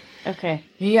 Interesting. Okay.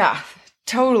 Yeah.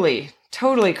 Totally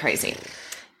crazy.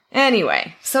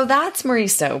 Anyway, so that's Marie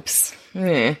Stopes.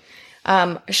 Her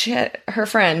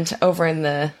friend over in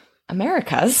the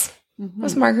Americas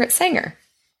was Margaret Sanger,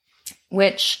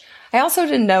 which I also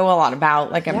didn't know a lot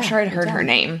about. Like, I'm sure I'd heard her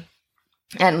name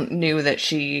and knew that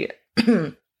she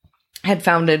had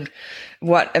founded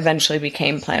what eventually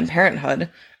became Planned Parenthood.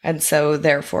 And so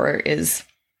therefore is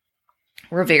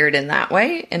revered in that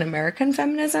way in American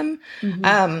feminism.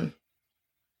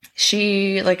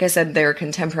 She, like I said, they're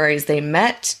contemporaries. They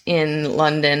met in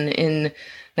London in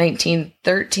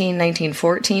 1913,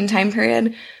 1914 time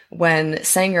period when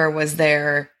Sanger was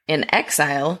there in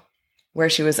exile, where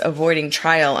she was avoiding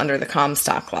trial under the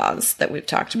Comstock laws that we've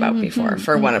talked about before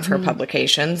for one of her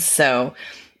publications. So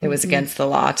it was against the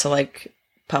law to like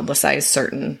publicize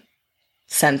certain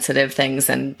sensitive things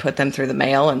and put them through the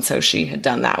mail. And so she had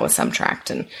done that with some tract,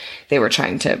 and they were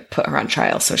trying to put her on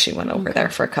trial. So she went over there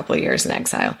for a couple of years in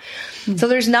exile. So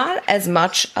there's not as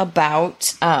much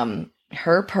about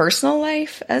her personal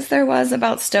life as there was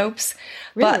about Stopes.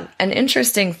 Really? But an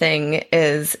interesting thing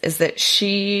is that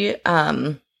she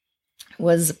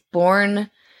was born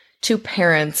to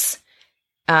parents,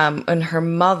 and her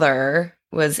mother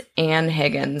was Anne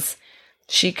Higgins.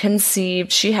 She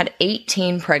had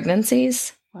 18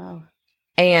 pregnancies. Wow.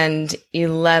 And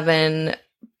 11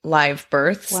 live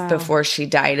births before she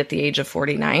died at the age of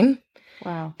 49.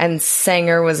 Wow. And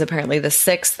Sanger was apparently the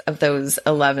sixth of those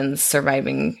 11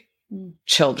 surviving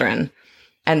children,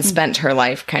 and spent her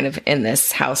life kind of in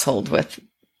this household with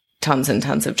tons and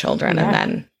tons of children, and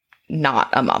then not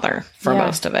a mother for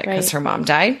most of it because her mom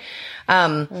died.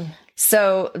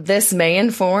 So this may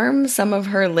inform some of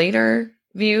her later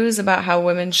views about how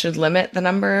women should limit the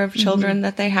number of children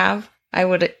that they have, I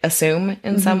would assume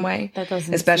in some way,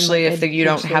 especially if you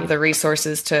don't have the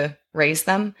resources to raise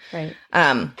them. Right.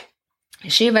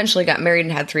 She eventually got married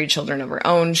and had 3 children of her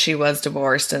own. She was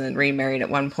divorced and then remarried at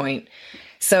one point.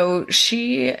 So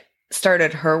she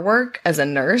started her work as a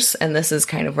nurse, and this is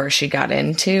kind of where she got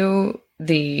into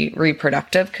the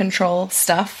reproductive control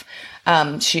stuff.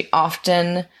 She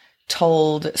often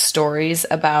told stories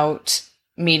about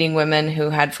meeting women who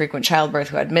had frequent childbirth,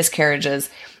 who had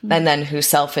miscarriages, and then who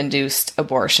self-induced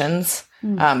abortions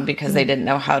because they didn't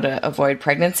know how to avoid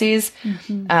pregnancies.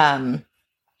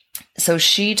 So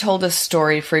she told a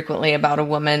story frequently about a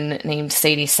woman named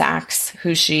Sadie Sachs,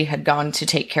 who she had gone to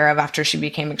take care of after she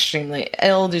became extremely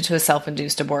ill due to a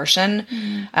self-induced abortion.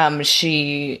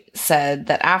 She said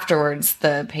that afterwards,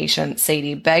 the patient,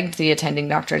 Sadie, begged the attending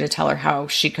doctor to tell her how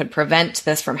she could prevent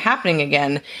this from happening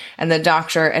again, and the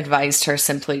doctor advised her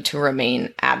simply to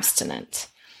remain abstinent.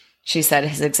 She said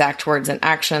his exact words and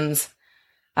actions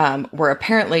were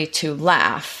apparently to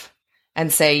laugh and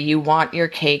say, "You want your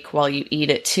cake while you eat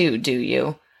it too, do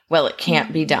you? Well, it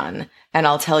can't be done. And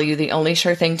I'll tell you the only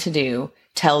sure thing to do,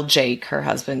 tell Jake, her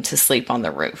husband, to sleep on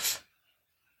the roof."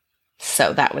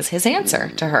 So that was his answer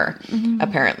to her,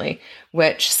 apparently,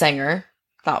 which Sanger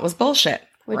thought was bullshit,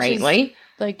 rightly.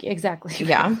 Like, exactly.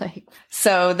 Yeah. Like,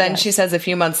 so then she says a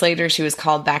few months later, she was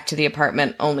called back to the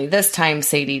apartment. Only this time,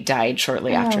 Sadie died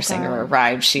shortly after Sanger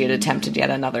arrived. She had attempted yet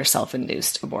another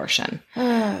self-induced abortion.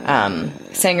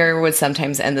 Sanger would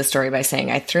sometimes end the story by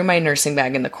saying, "I threw my nursing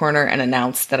bag in the corner and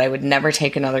announced that I would never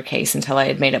take another case until I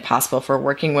had made it possible for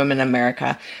working women in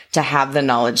America to have the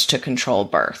knowledge to control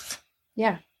birth."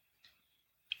 Yeah.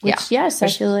 Which, yes, I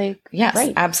feel like. Yes,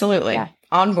 right. Absolutely. Yeah.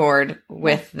 On board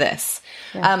with this.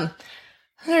 Yeah.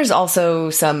 There's also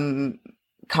some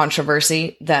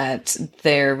controversy that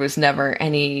there was never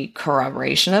any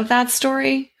corroboration of that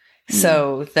story.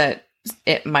 So that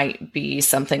it might be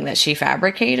something that she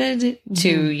fabricated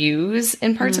to use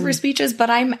in parts of her speeches.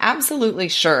 But I'm absolutely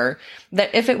sure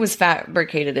that if it was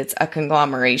fabricated, it's a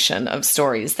conglomeration of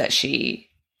stories that she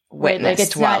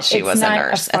witnessed while she was a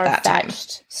nurse at that time.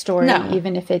 Story,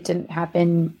 even if it didn't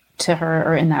happen to her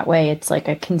or in that way, it's like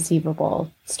a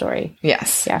conceivable story.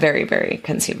 Yes, very, very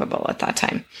conceivable at that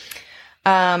time.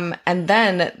 And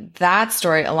then that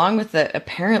story, along with it,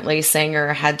 apparently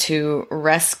Sanger had to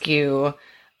rescue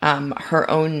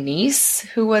her own niece,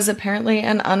 who was apparently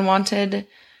an unwanted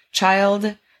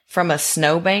child, from a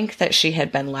snowbank that she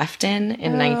had been left in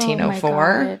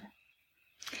 1904.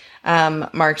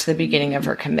 Marked the beginning of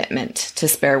her commitment to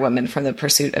spare women from the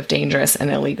pursuit of dangerous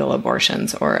and illegal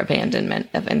abortions or abandonment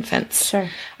of infants. Sure.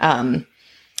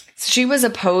 She was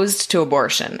opposed to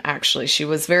abortion, actually. She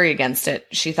was very against it.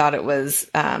 She thought it was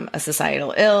a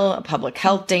societal ill, a public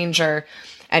health danger,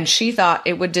 and she thought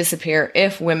it would disappear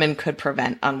if women could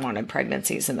prevent unwanted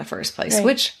pregnancies in the first place,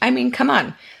 which, I mean, come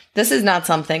on. This is not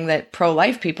something that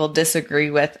pro-life people disagree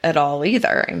with at all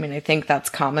either. I mean, I think that's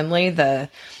commonly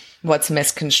what's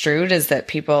misconstrued is that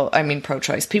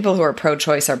pro-choice. People who are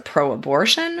pro-choice are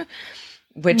pro-abortion,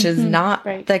 which is not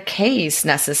the case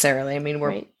necessarily. I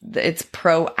mean, it's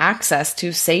pro-access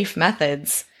to safe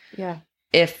methods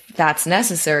if that's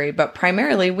necessary. But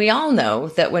primarily, we all know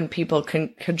that when people can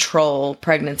control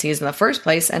pregnancies in the first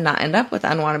place and not end up with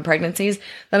unwanted pregnancies,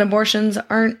 then abortions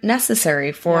aren't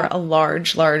necessary for a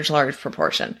large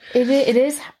proportion. It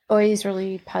is always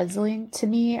really puzzling to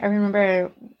me. I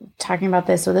remember talking about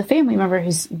this with a family member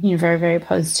who's very, very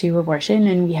opposed to abortion,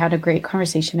 and we had a great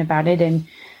conversation about it. And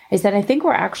I said, I think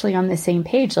we're actually on the same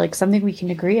page. Like, something we can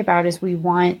agree about is we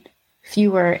want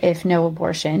fewer, if no,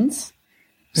 abortions.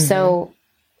 Mm-hmm. So,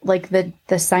 like,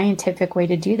 the scientific way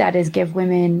to do that is give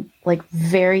women like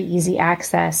very easy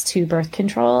access to birth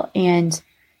control, and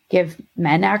give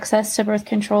men access to birth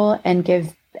control, and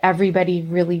give everybody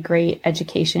really great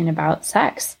education about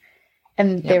sex.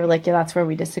 And they were like, yeah, that's where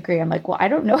we disagree. I'm like, well, I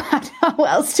don't know how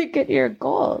else to get your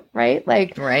goal, right?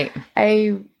 Like, right.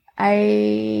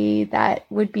 That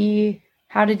would be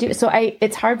how to do it. So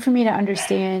it's hard for me to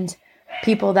understand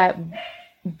people that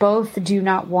both do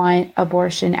not want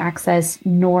abortion access,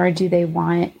 nor do they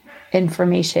want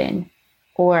information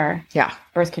or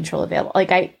birth control available.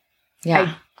 Like, I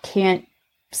can't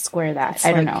square that. It's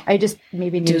I don't know. I just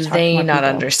maybe need to talk to more people. Do they not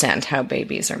understand how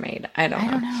babies are made? I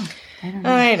don't know.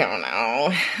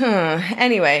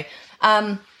 Anyway,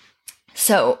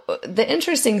 so the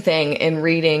interesting thing in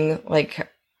reading, like,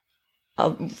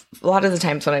 a lot of the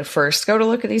times when I first go to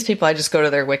look at these people, I just go to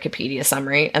their Wikipedia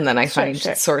summary, and then I find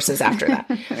sources after that.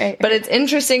 Right. But it's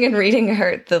interesting in reading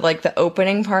the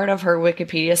opening part of her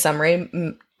Wikipedia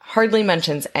summary hardly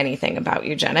mentions anything about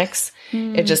eugenics.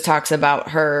 It just talks about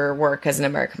her work as an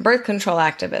American birth control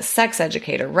activist, sex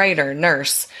educator, writer,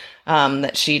 nurse,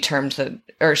 that she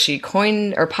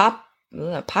coined or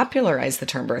popularized the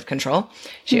term birth control.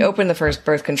 She opened the first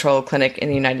birth control clinic in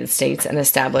the United States and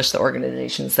established the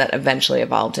organizations that eventually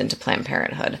evolved into Planned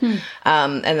Parenthood.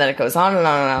 And then it goes on and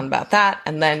on and on about that,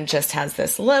 and then just has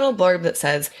this little blurb that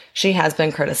says she has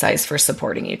been criticized for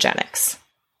supporting eugenics.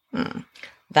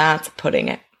 That's putting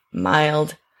it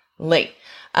mildly.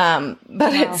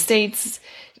 But it states,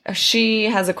 she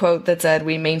has a quote that said,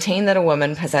 "We maintain that a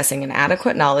woman possessing an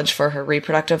adequate knowledge for her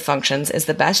reproductive functions is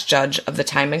the best judge of the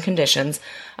time and conditions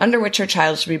under which her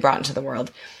child should be brought into the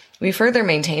world. We further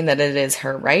maintain that it is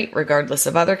her right, regardless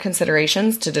of other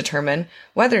considerations, to determine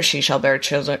whether she shall bear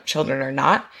children or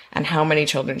not, and how many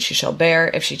children she shall bear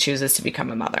if she chooses to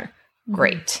become a mother."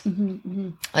 Great.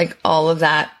 Like, all of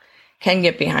that can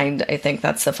get behind. I think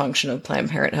that's the function of Planned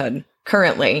Parenthood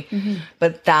currently,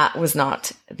 but that was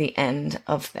not the end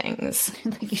of things.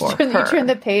 Like, you turn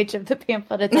the page of the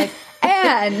pamphlet, it's like,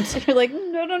 and you're like,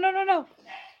 no.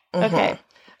 Okay.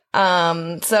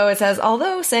 So it says,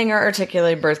 although Sanger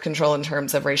articulated birth control in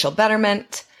terms of racial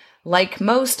betterment, like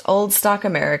most old stock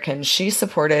Americans, she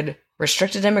supported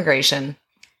restricted immigration,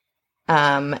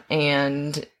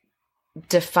 and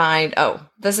defined,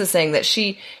 this is saying that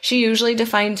she usually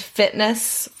defined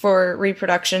fitness for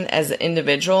reproduction as an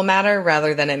individual matter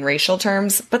rather than in racial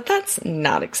terms, but that's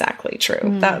not exactly true.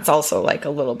 That's also like a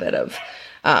little bit of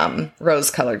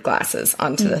rose-colored glasses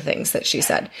onto the things that she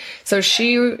said. So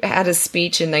she had a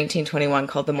speech in 1921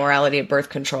 called The Morality of Birth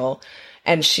Control,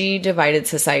 and she divided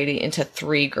society into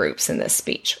 3 groups in this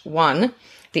speech. 1,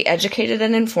 the educated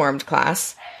and informed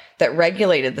class that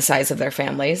regulated the size of their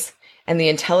families, and the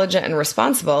intelligent and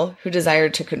responsible who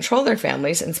desired to control their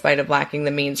families in spite of lacking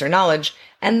the means or knowledge.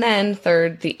 And then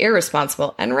 3rd, the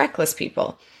irresponsible and reckless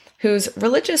people whose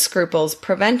religious scruples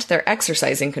prevent their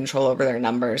exercising control over their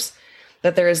numbers.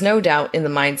 That there is no doubt in the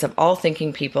minds of all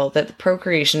thinking people that the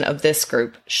procreation of this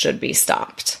group should be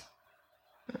stopped.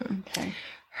 Okay.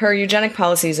 Her eugenic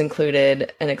policies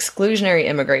included an exclusionary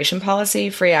immigration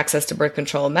policy, free access to birth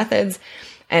control methods,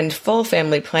 and full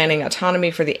family planning autonomy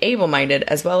for the able-minded,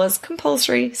 as well as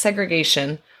compulsory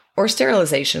segregation or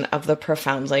sterilization of the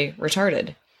profoundly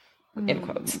retarded, in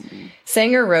quotes.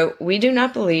 Sanger wrote, "We do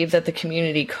not believe that the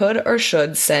community could or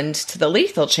should send to the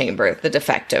lethal chamber the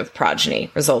defective progeny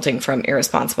resulting from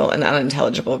irresponsible and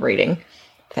unintelligible breeding."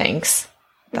 Thanks.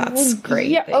 That's great.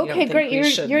 Yeah, okay, great.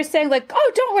 You're saying, like,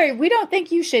 oh, don't worry, we don't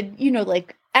think you should,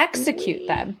 execute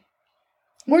them.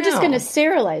 We're just going to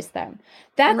sterilize them.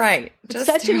 That's right. Just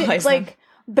such a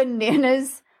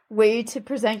bananas way to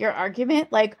present your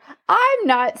argument. Like, I'm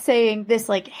not saying this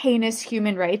like heinous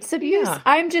human rights abuse. Yeah.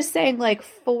 I'm just saying like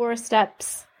 4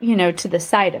 steps, to the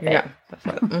side of it. Yeah.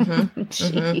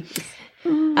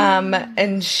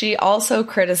 And she also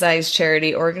criticized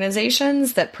charity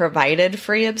organizations that provided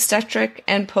free obstetric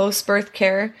and post-birth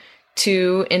care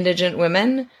to indigent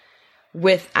women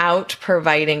without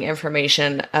providing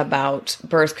information about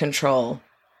birth control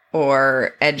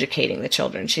or educating the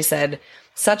children. She said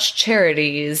Such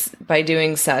charities, by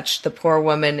doing such, the poor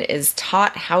woman is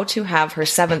taught how to have her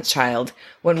 7th child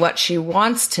when what she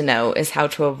wants to know is how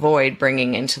to avoid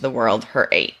bringing into the world her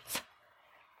 8th.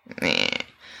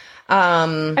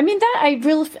 I mean, that I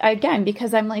really, again,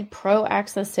 because I'm like pro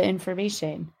access to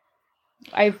information.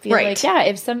 I feel like, yeah,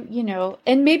 if some,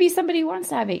 and maybe somebody wants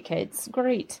to have 8 kids,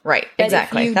 great. Right, but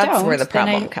exactly. That's where the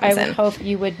problem comes in. I would hope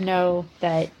you would know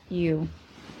that you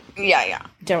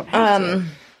don't have to.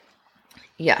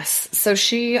 Yes. So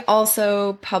she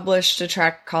also published a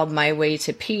tract called My Way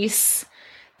to Peace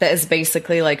that is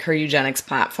basically like her eugenics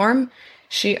platform.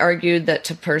 She argued that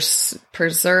to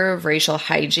preserve racial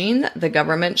hygiene, the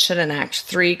government should enact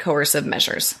 3 coercive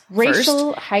measures.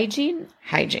 Racial hygiene?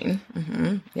 Hygiene.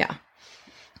 Mm-hmm. Yeah.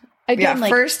 Again, yeah,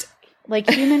 first, like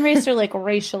human race or like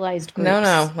racialized groups?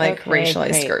 No, like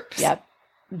racialized groups. Yep.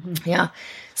 Mm-hmm. Yeah.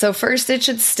 So first, it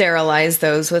should sterilize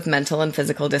those with mental and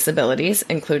physical disabilities,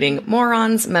 including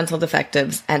morons, mental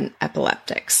defectives, and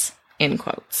epileptics, in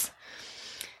quotes.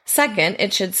 Second,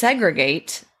 it should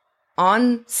segregate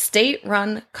on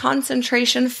state-run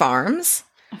concentration farms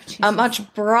a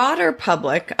much broader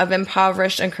public of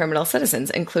impoverished and criminal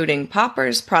citizens, including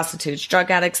paupers, prostitutes, drug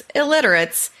addicts,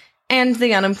 illiterates, and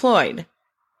the unemployed.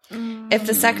 If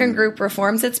the second group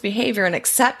reforms its behavior and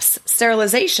accepts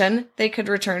sterilization, they could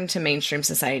return to mainstream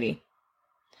society.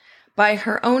 By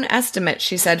her own estimate,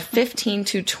 she said 15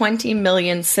 to 20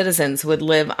 million citizens would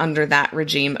live under that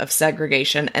regime of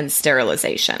segregation and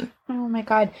sterilization. Oh my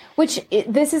God.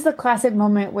 This is the classic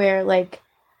moment where like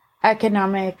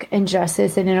economic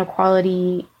injustice and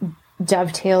inequality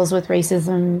dovetails with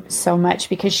racism so much,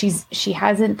 because she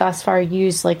hasn't thus far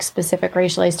used like specific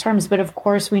racialized terms, but of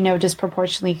course we know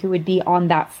disproportionately who would be on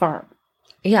that farm.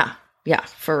 Yeah,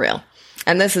 for real.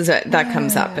 And this is that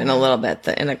comes up in a little bit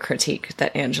in a critique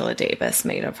that Angela Davis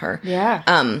made of her. Yeah.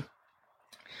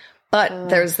 But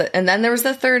there was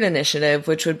the third initiative,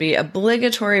 which would be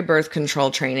obligatory birth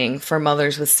control training for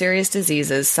mothers with serious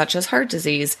diseases such as heart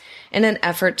disease, in an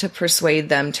effort to persuade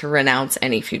them to renounce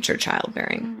any future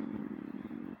childbearing.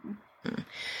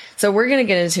 So we're going to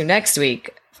get into next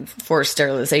week forced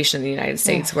sterilization in the United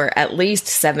States, where at least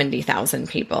 70,000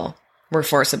 people were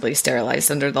forcibly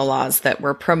sterilized under the laws that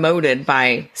were promoted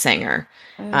by Sanger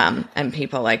and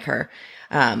people like her.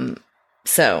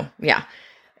 So, yeah,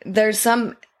 there's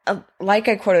some, like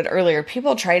I quoted earlier,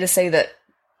 people try to say that,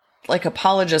 like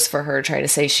apologists for her try to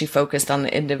say she focused on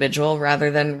the individual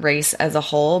rather than race as a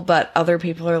whole, but other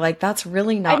people are like, that's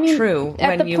really not true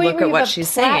when you look at what she's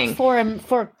saying.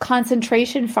 For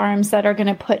concentration farms that are going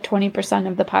to put 20%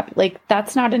 of the population, like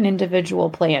that's not an individual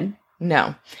plan.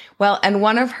 No. Well, and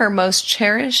one of her most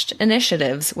cherished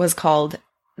initiatives was called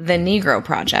the Negro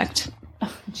Project.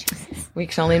 Oh, Jesus. We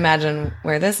can only imagine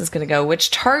where this is going to go,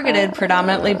 which targeted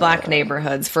predominantly Black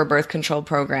neighborhoods for birth control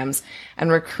programs and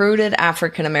recruited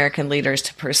African American leaders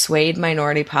to persuade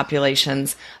minority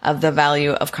populations of the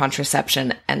value of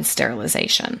contraception and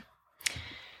sterilization.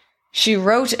 She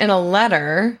wrote in a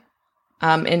letter in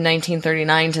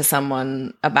 1939 to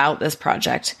someone about this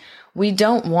project, "We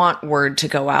don't want word to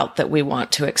go out that we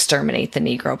want to exterminate the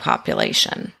Negro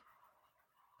population."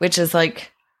 Which is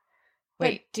like,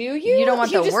 wait, do you? You don't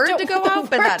want the word to go out,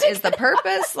 but that is the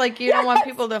purpose? Like, you don't want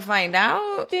people to find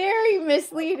out? Very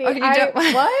misleading.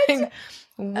 What?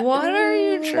 What are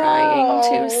you trying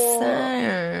to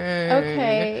say?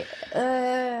 Okay.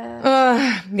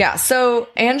 Yeah, so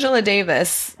Angela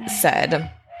Davis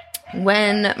said,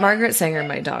 when Margaret Sanger,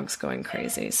 my dog's going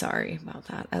crazy, sorry about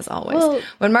that, as always.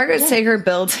 When Margaret Sanger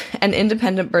built an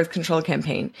independent birth control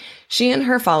campaign, she and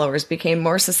her followers became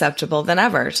more susceptible than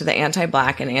ever to the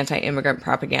anti-Black and anti-immigrant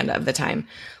propaganda of the time.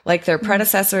 Like their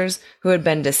predecessors who had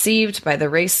been deceived by the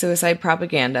race suicide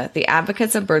propaganda, the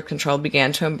advocates of birth control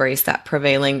began to embrace that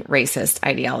prevailing racist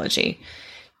ideology.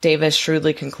 Davis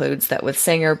shrewdly concludes that with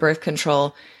Sanger, birth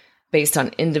control based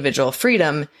on individual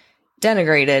freedom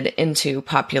denigrated into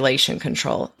population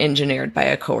control engineered by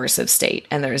a coercive state.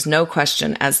 And there is no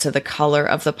question as to the color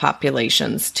of the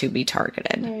populations to be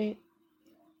targeted. Right.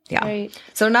 Yeah. Right.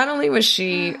 So not only was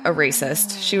she a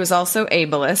racist, she was also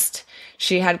ableist.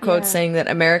 She had quotes saying that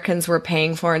Americans were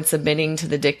paying for and submitting to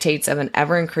the dictates of an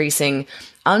ever-increasing,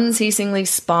 unceasingly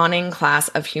spawning class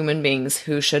of human beings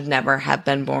who should never have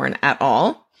been born at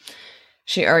all.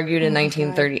 She argued in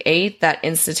 1938 that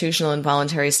institutional and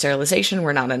voluntary sterilization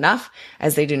were not enough,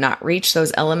 as they do not reach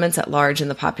those elements at large in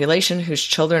the population whose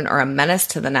children are a menace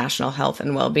to the national health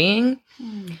and well-being.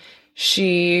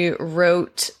 She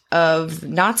wrote of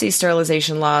Nazi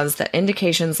sterilization laws that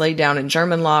indications laid down in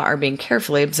German law are being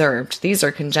carefully observed. These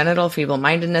are congenital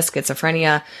feeble-mindedness,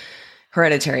 schizophrenia,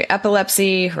 hereditary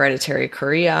epilepsy, hereditary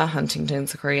chorea,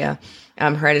 Huntington's chorea,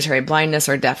 hereditary blindness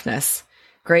or deafness,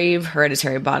 grave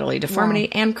hereditary bodily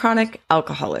deformity, and chronic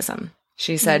alcoholism.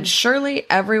 She said, surely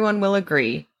everyone will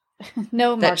agree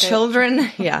no, that children,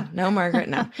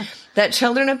 no, that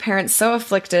children of parents so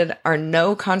afflicted are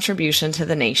no contribution to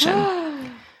the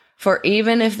nation. For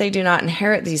even if they do not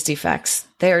inherit these defects,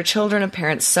 they are children of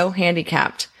parents so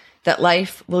handicapped that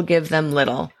life will give them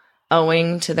little,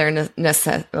 owing to their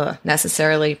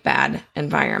necessarily bad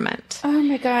environment. Oh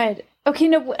my God. Okay,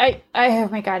 no, oh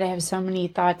my God, I have so many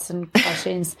thoughts and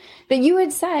questions. But you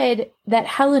had said that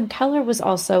Helen Keller was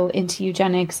also into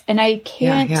eugenics, and I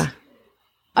can't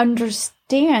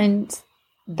understand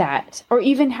that, or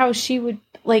even how she would,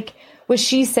 like, was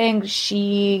she saying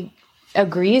she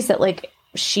agrees that, like,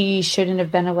 she shouldn't have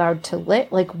been allowed to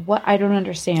live? Like, what? I don't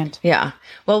understand. Yeah.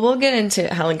 Well, we'll get into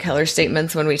Helen Keller's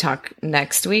statements when we talk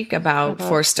next week about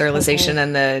forced sterilization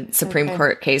and the Supreme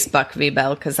Court case Buck v.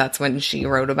 Bell, because that's when she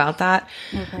wrote about that.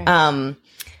 Okay.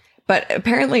 But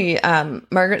apparently,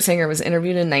 Margaret Sanger was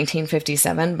interviewed in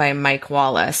 1957 by Mike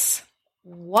Wallace.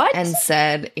 What? And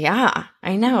said, yeah,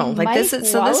 I know. Like, Mike this is,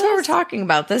 so Wallace? This is what we're talking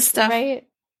about. This stuff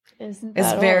is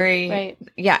very,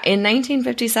 in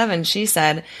 1957, she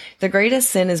said, the greatest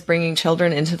sin is bringing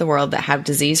children into the world that have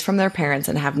disease from their parents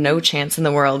and have no chance in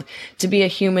the world to be a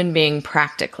human being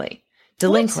practically.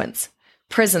 Delinquents,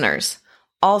 prisoners,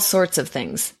 all sorts of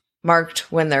things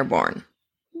marked when they're born.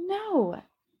 No.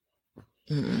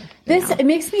 It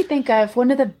makes me think of one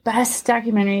of the best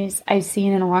documentaries I've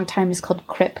seen in a long time is called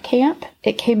Crip Camp.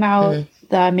 It came out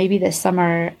maybe this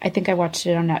summer. I think I watched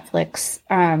it on Netflix.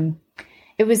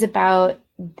 It was about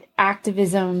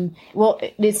activism. Well,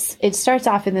 it starts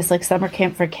off in this like summer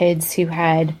camp for kids who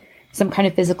had some kind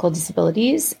of physical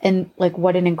disabilities, and like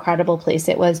what an incredible place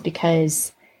it was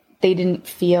because they didn't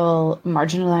feel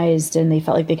marginalized and they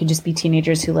felt like they could just be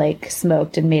teenagers who like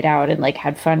smoked and made out and like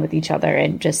had fun with each other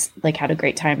and just like had a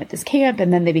great time at this camp.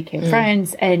 And then they became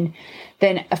friends. And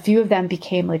then a few of them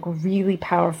became like really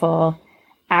powerful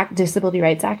disability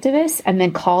rights activists, and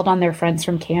then called on their friends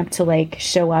from camp to like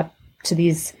show up to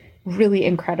these really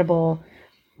incredible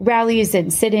rallies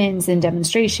and sit-ins and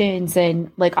demonstrations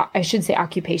and like, I should say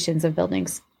occupations of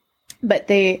buildings. But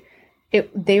they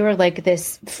were like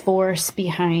this force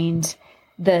behind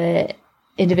the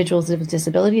Individuals with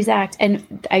Disabilities Act.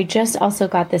 And I just also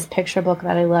got this picture book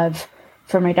that I love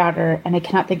for my daughter, and I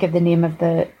cannot think of the name of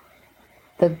the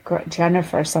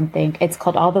Jennifer something. It's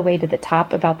called All the Way to the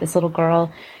Top, about this little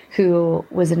girl who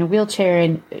was in a wheelchair,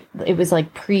 and it was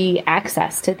like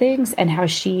pre-access to things, and how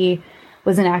she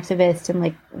was an activist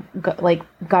and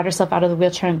got herself out of the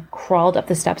wheelchair and crawled up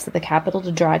the steps of the Capitol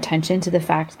to draw attention to the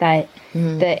fact that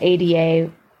the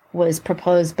ADA was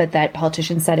proposed, but that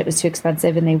politicians said it was too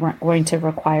expensive and they weren't going to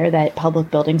require that public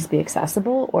buildings be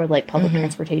accessible or like public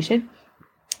transportation.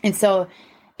 And so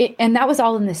and that was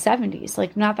all in the 70s,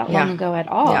 like not that long ago at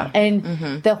all. Yeah.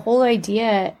 And the whole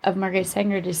idea of Margaret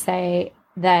Sanger to say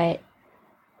that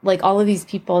like all of these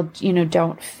people, you know,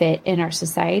 don't fit in our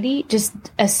society, just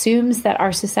assumes that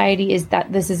our society is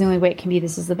that this is the only way it can be.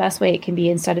 This is the best way it can be,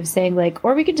 instead of saying like,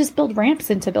 or we could just build ramps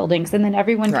into buildings and then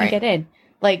everyone can get in.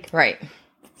 Like,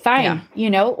 fine, you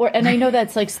know, and I know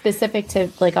that's like specific to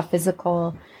like a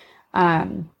physical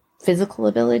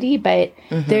ability, but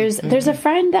there's a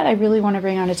friend that I really want to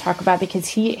bring on to talk about, because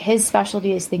his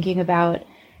specialty is thinking about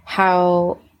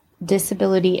how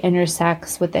disability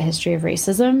intersects with the history of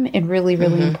racism in really,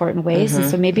 really important ways. And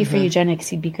so maybe for eugenics,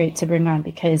 he'd be great to bring on,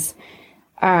 because,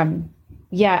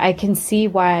 I can see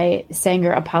why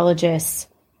Sanger apologists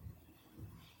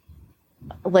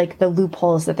like the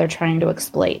loopholes that they're trying to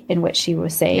exploit in what she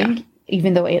was saying,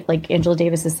 even though it, like Angela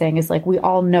Davis is saying, is like, we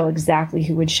all know exactly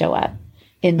who would show up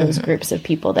in those groups of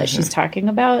people that she's talking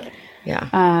about.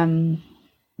 And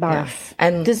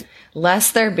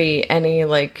lest there be any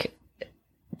like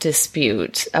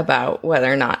dispute about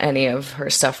whether or not any of her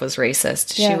stuff was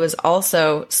racist, she was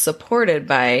also supported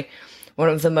by one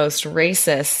of the most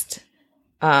racist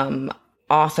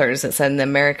authors that said in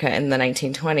America in the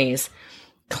 1920s,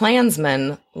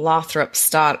 Klansman Lothrop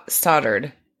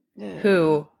Stoddard,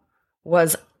 who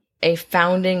was a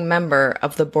founding member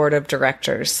of the board of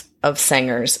directors of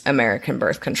Sanger's American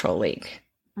Birth Control League.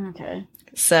 Okay.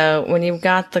 So when you've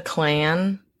got the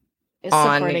Klan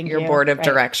on your board of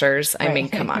directors, I mean,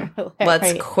 come on.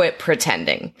 Let's quit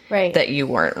pretending that you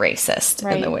weren't racist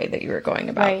in the way that you were going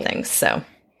about things. So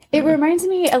it reminds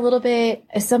me a little bit,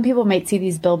 some people might see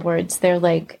these billboards. They're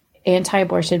like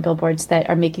anti-abortion billboards that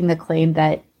are making the claim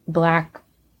that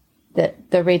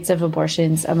the rates of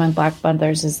abortions among Black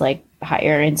mothers is like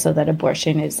higher, and so that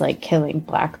abortion is like killing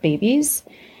Black babies.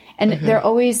 And they're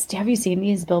always, have you seen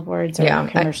these billboards or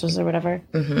commercials or whatever?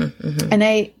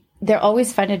 And they're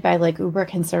always funded by like uber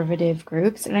conservative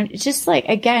groups. And it's just like,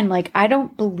 again, like, I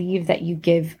don't believe that you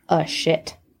give a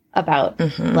shit about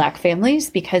Black families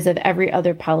because of every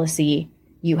other policy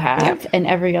you have and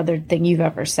every other thing you've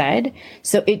ever said.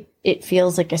 So it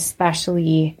feels like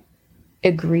especially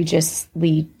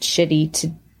egregiously shitty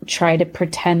to try to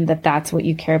pretend that that's what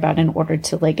you care about in order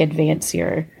to like advance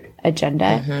your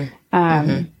agenda.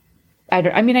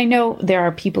 I mean, I know there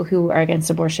are people who are against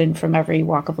abortion from every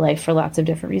walk of life for lots of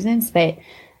different reasons, but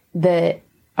the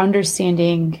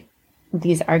understanding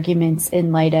these arguments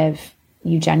in light of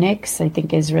eugenics, I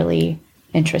think, is really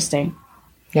interesting.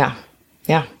 Yeah.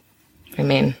 Yeah. I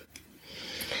mean,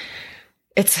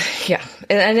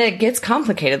 and it gets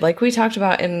complicated. Like we talked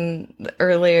about in the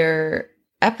earlier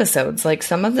episodes, like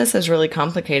some of this is really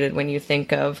complicated when you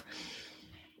think of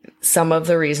some of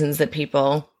the reasons that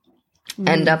people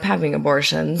end up having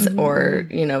abortions or,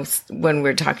 you know, when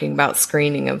we're talking about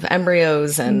screening of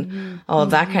embryos and all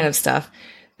of that kind of stuff,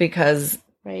 because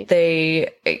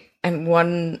and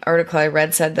one article I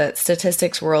read said that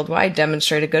statistics worldwide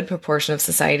demonstrate a good proportion of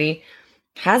society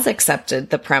has accepted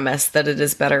the premise that it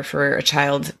is better for a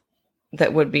child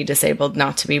that would be disabled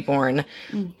not to be born.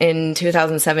 In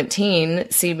 2017,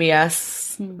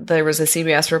 there was a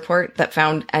CBS report that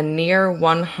found a near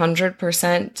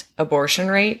 100% abortion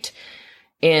rate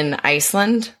in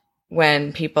Iceland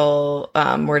when people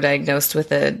were diagnosed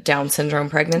with a Down syndrome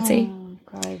pregnancy. Oh,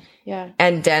 God. Yeah.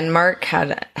 And Denmark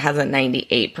has a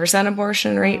 98%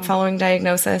 abortion rate following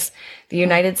diagnosis. The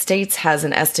United States has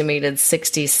an estimated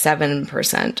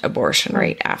 67% abortion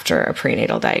rate after a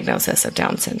prenatal diagnosis of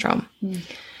Down syndrome.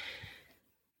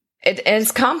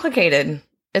 It's complicated.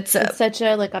 It's such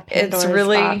a like a Pandora's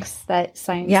box that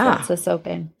science lets us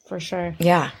open, for sure.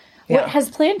 Yeah. What,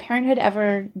 has Planned Parenthood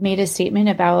ever made a statement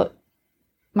about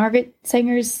Margaret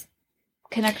Sanger's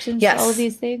connections to all of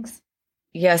these things?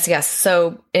 Yes.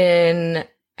 So I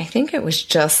think it was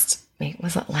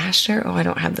was it last year? Oh, I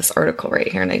don't have this article right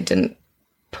here and I didn't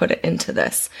put it into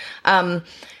this.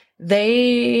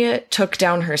 They took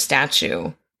down her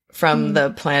statue from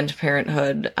the Planned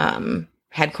Parenthood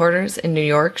headquarters in New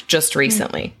York just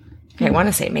recently. I want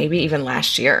to say maybe even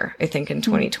last year, I think in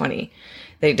 2020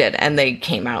 they did. And they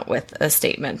came out with a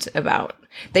statement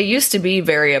they used to be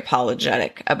very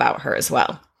apologetic about her as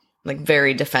well. Like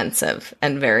very defensive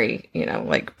and very,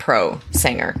 like pro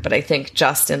Sanger. But I think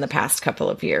just in the past couple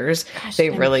of years,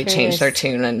 they've really changed their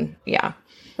tune and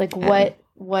like what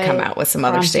come out with some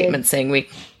other statements saying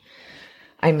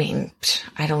I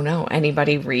don't know.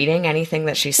 Anybody reading anything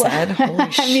that she said?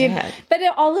 Holy shit. But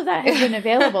all of that has been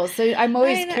available. So I'm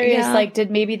always curious, like, did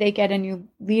maybe they get a new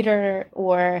leader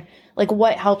or like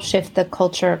what helped shift the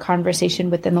culture or conversation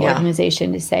within the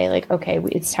organization to say like, okay,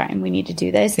 it's time. We need to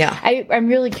do this. Yeah. I'm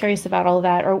really curious about all of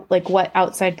that or like what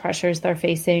outside pressures they're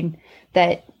facing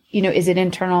that, is it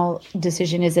internal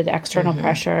decision? Is it external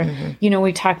pressure?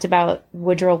 We talked about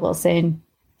Woodrow Wilson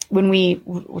when we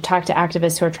talk to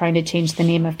activists who are trying to change the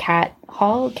name of Cat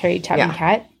Hall, Carrie Chapman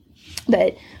Cat,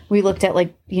 that we looked at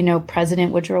like,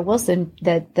 President Woodrow Wilson,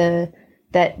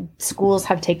 that schools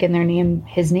have taken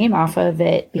his name off of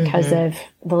it because of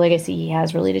the legacy he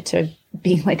has related to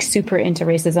being like super into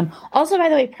racism. Also, by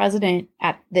the way, president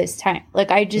at this time,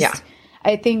 like I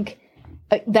think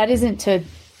that isn't to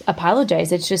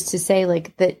apologize. It's just to say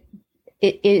like that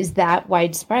it is that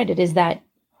widespread. It is that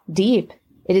deep.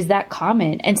 It is that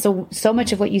common. And so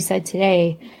much of what you said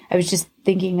today, I was just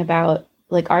thinking about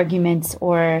like arguments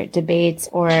or debates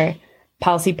or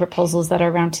policy proposals that are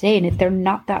around today. And if they're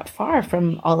not that far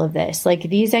from all of this, like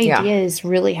these ideas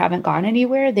really haven't gone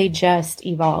anywhere. They just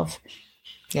evolve.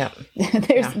 Yeah.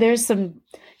 There's some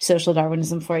social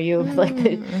Darwinism for you, like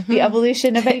the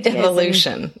evolution of ideas.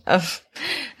 Evolution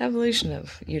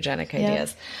of eugenic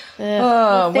ideas.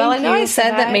 Well, I know I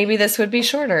said that maybe this would be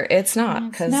shorter. It's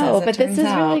not. But this is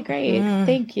really great.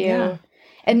 Thank you. Yeah.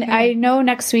 And I know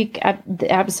next week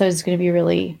the episode is going to be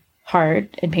really hard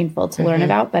and painful to learn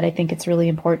about, but I think it's really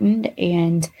important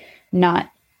and not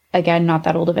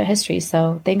that old of a history.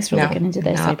 So thanks for looking into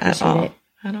this. I appreciate it.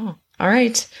 At all. All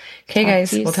right. Okay,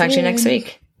 guys. We'll talk to you next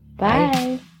week.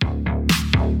 Bye.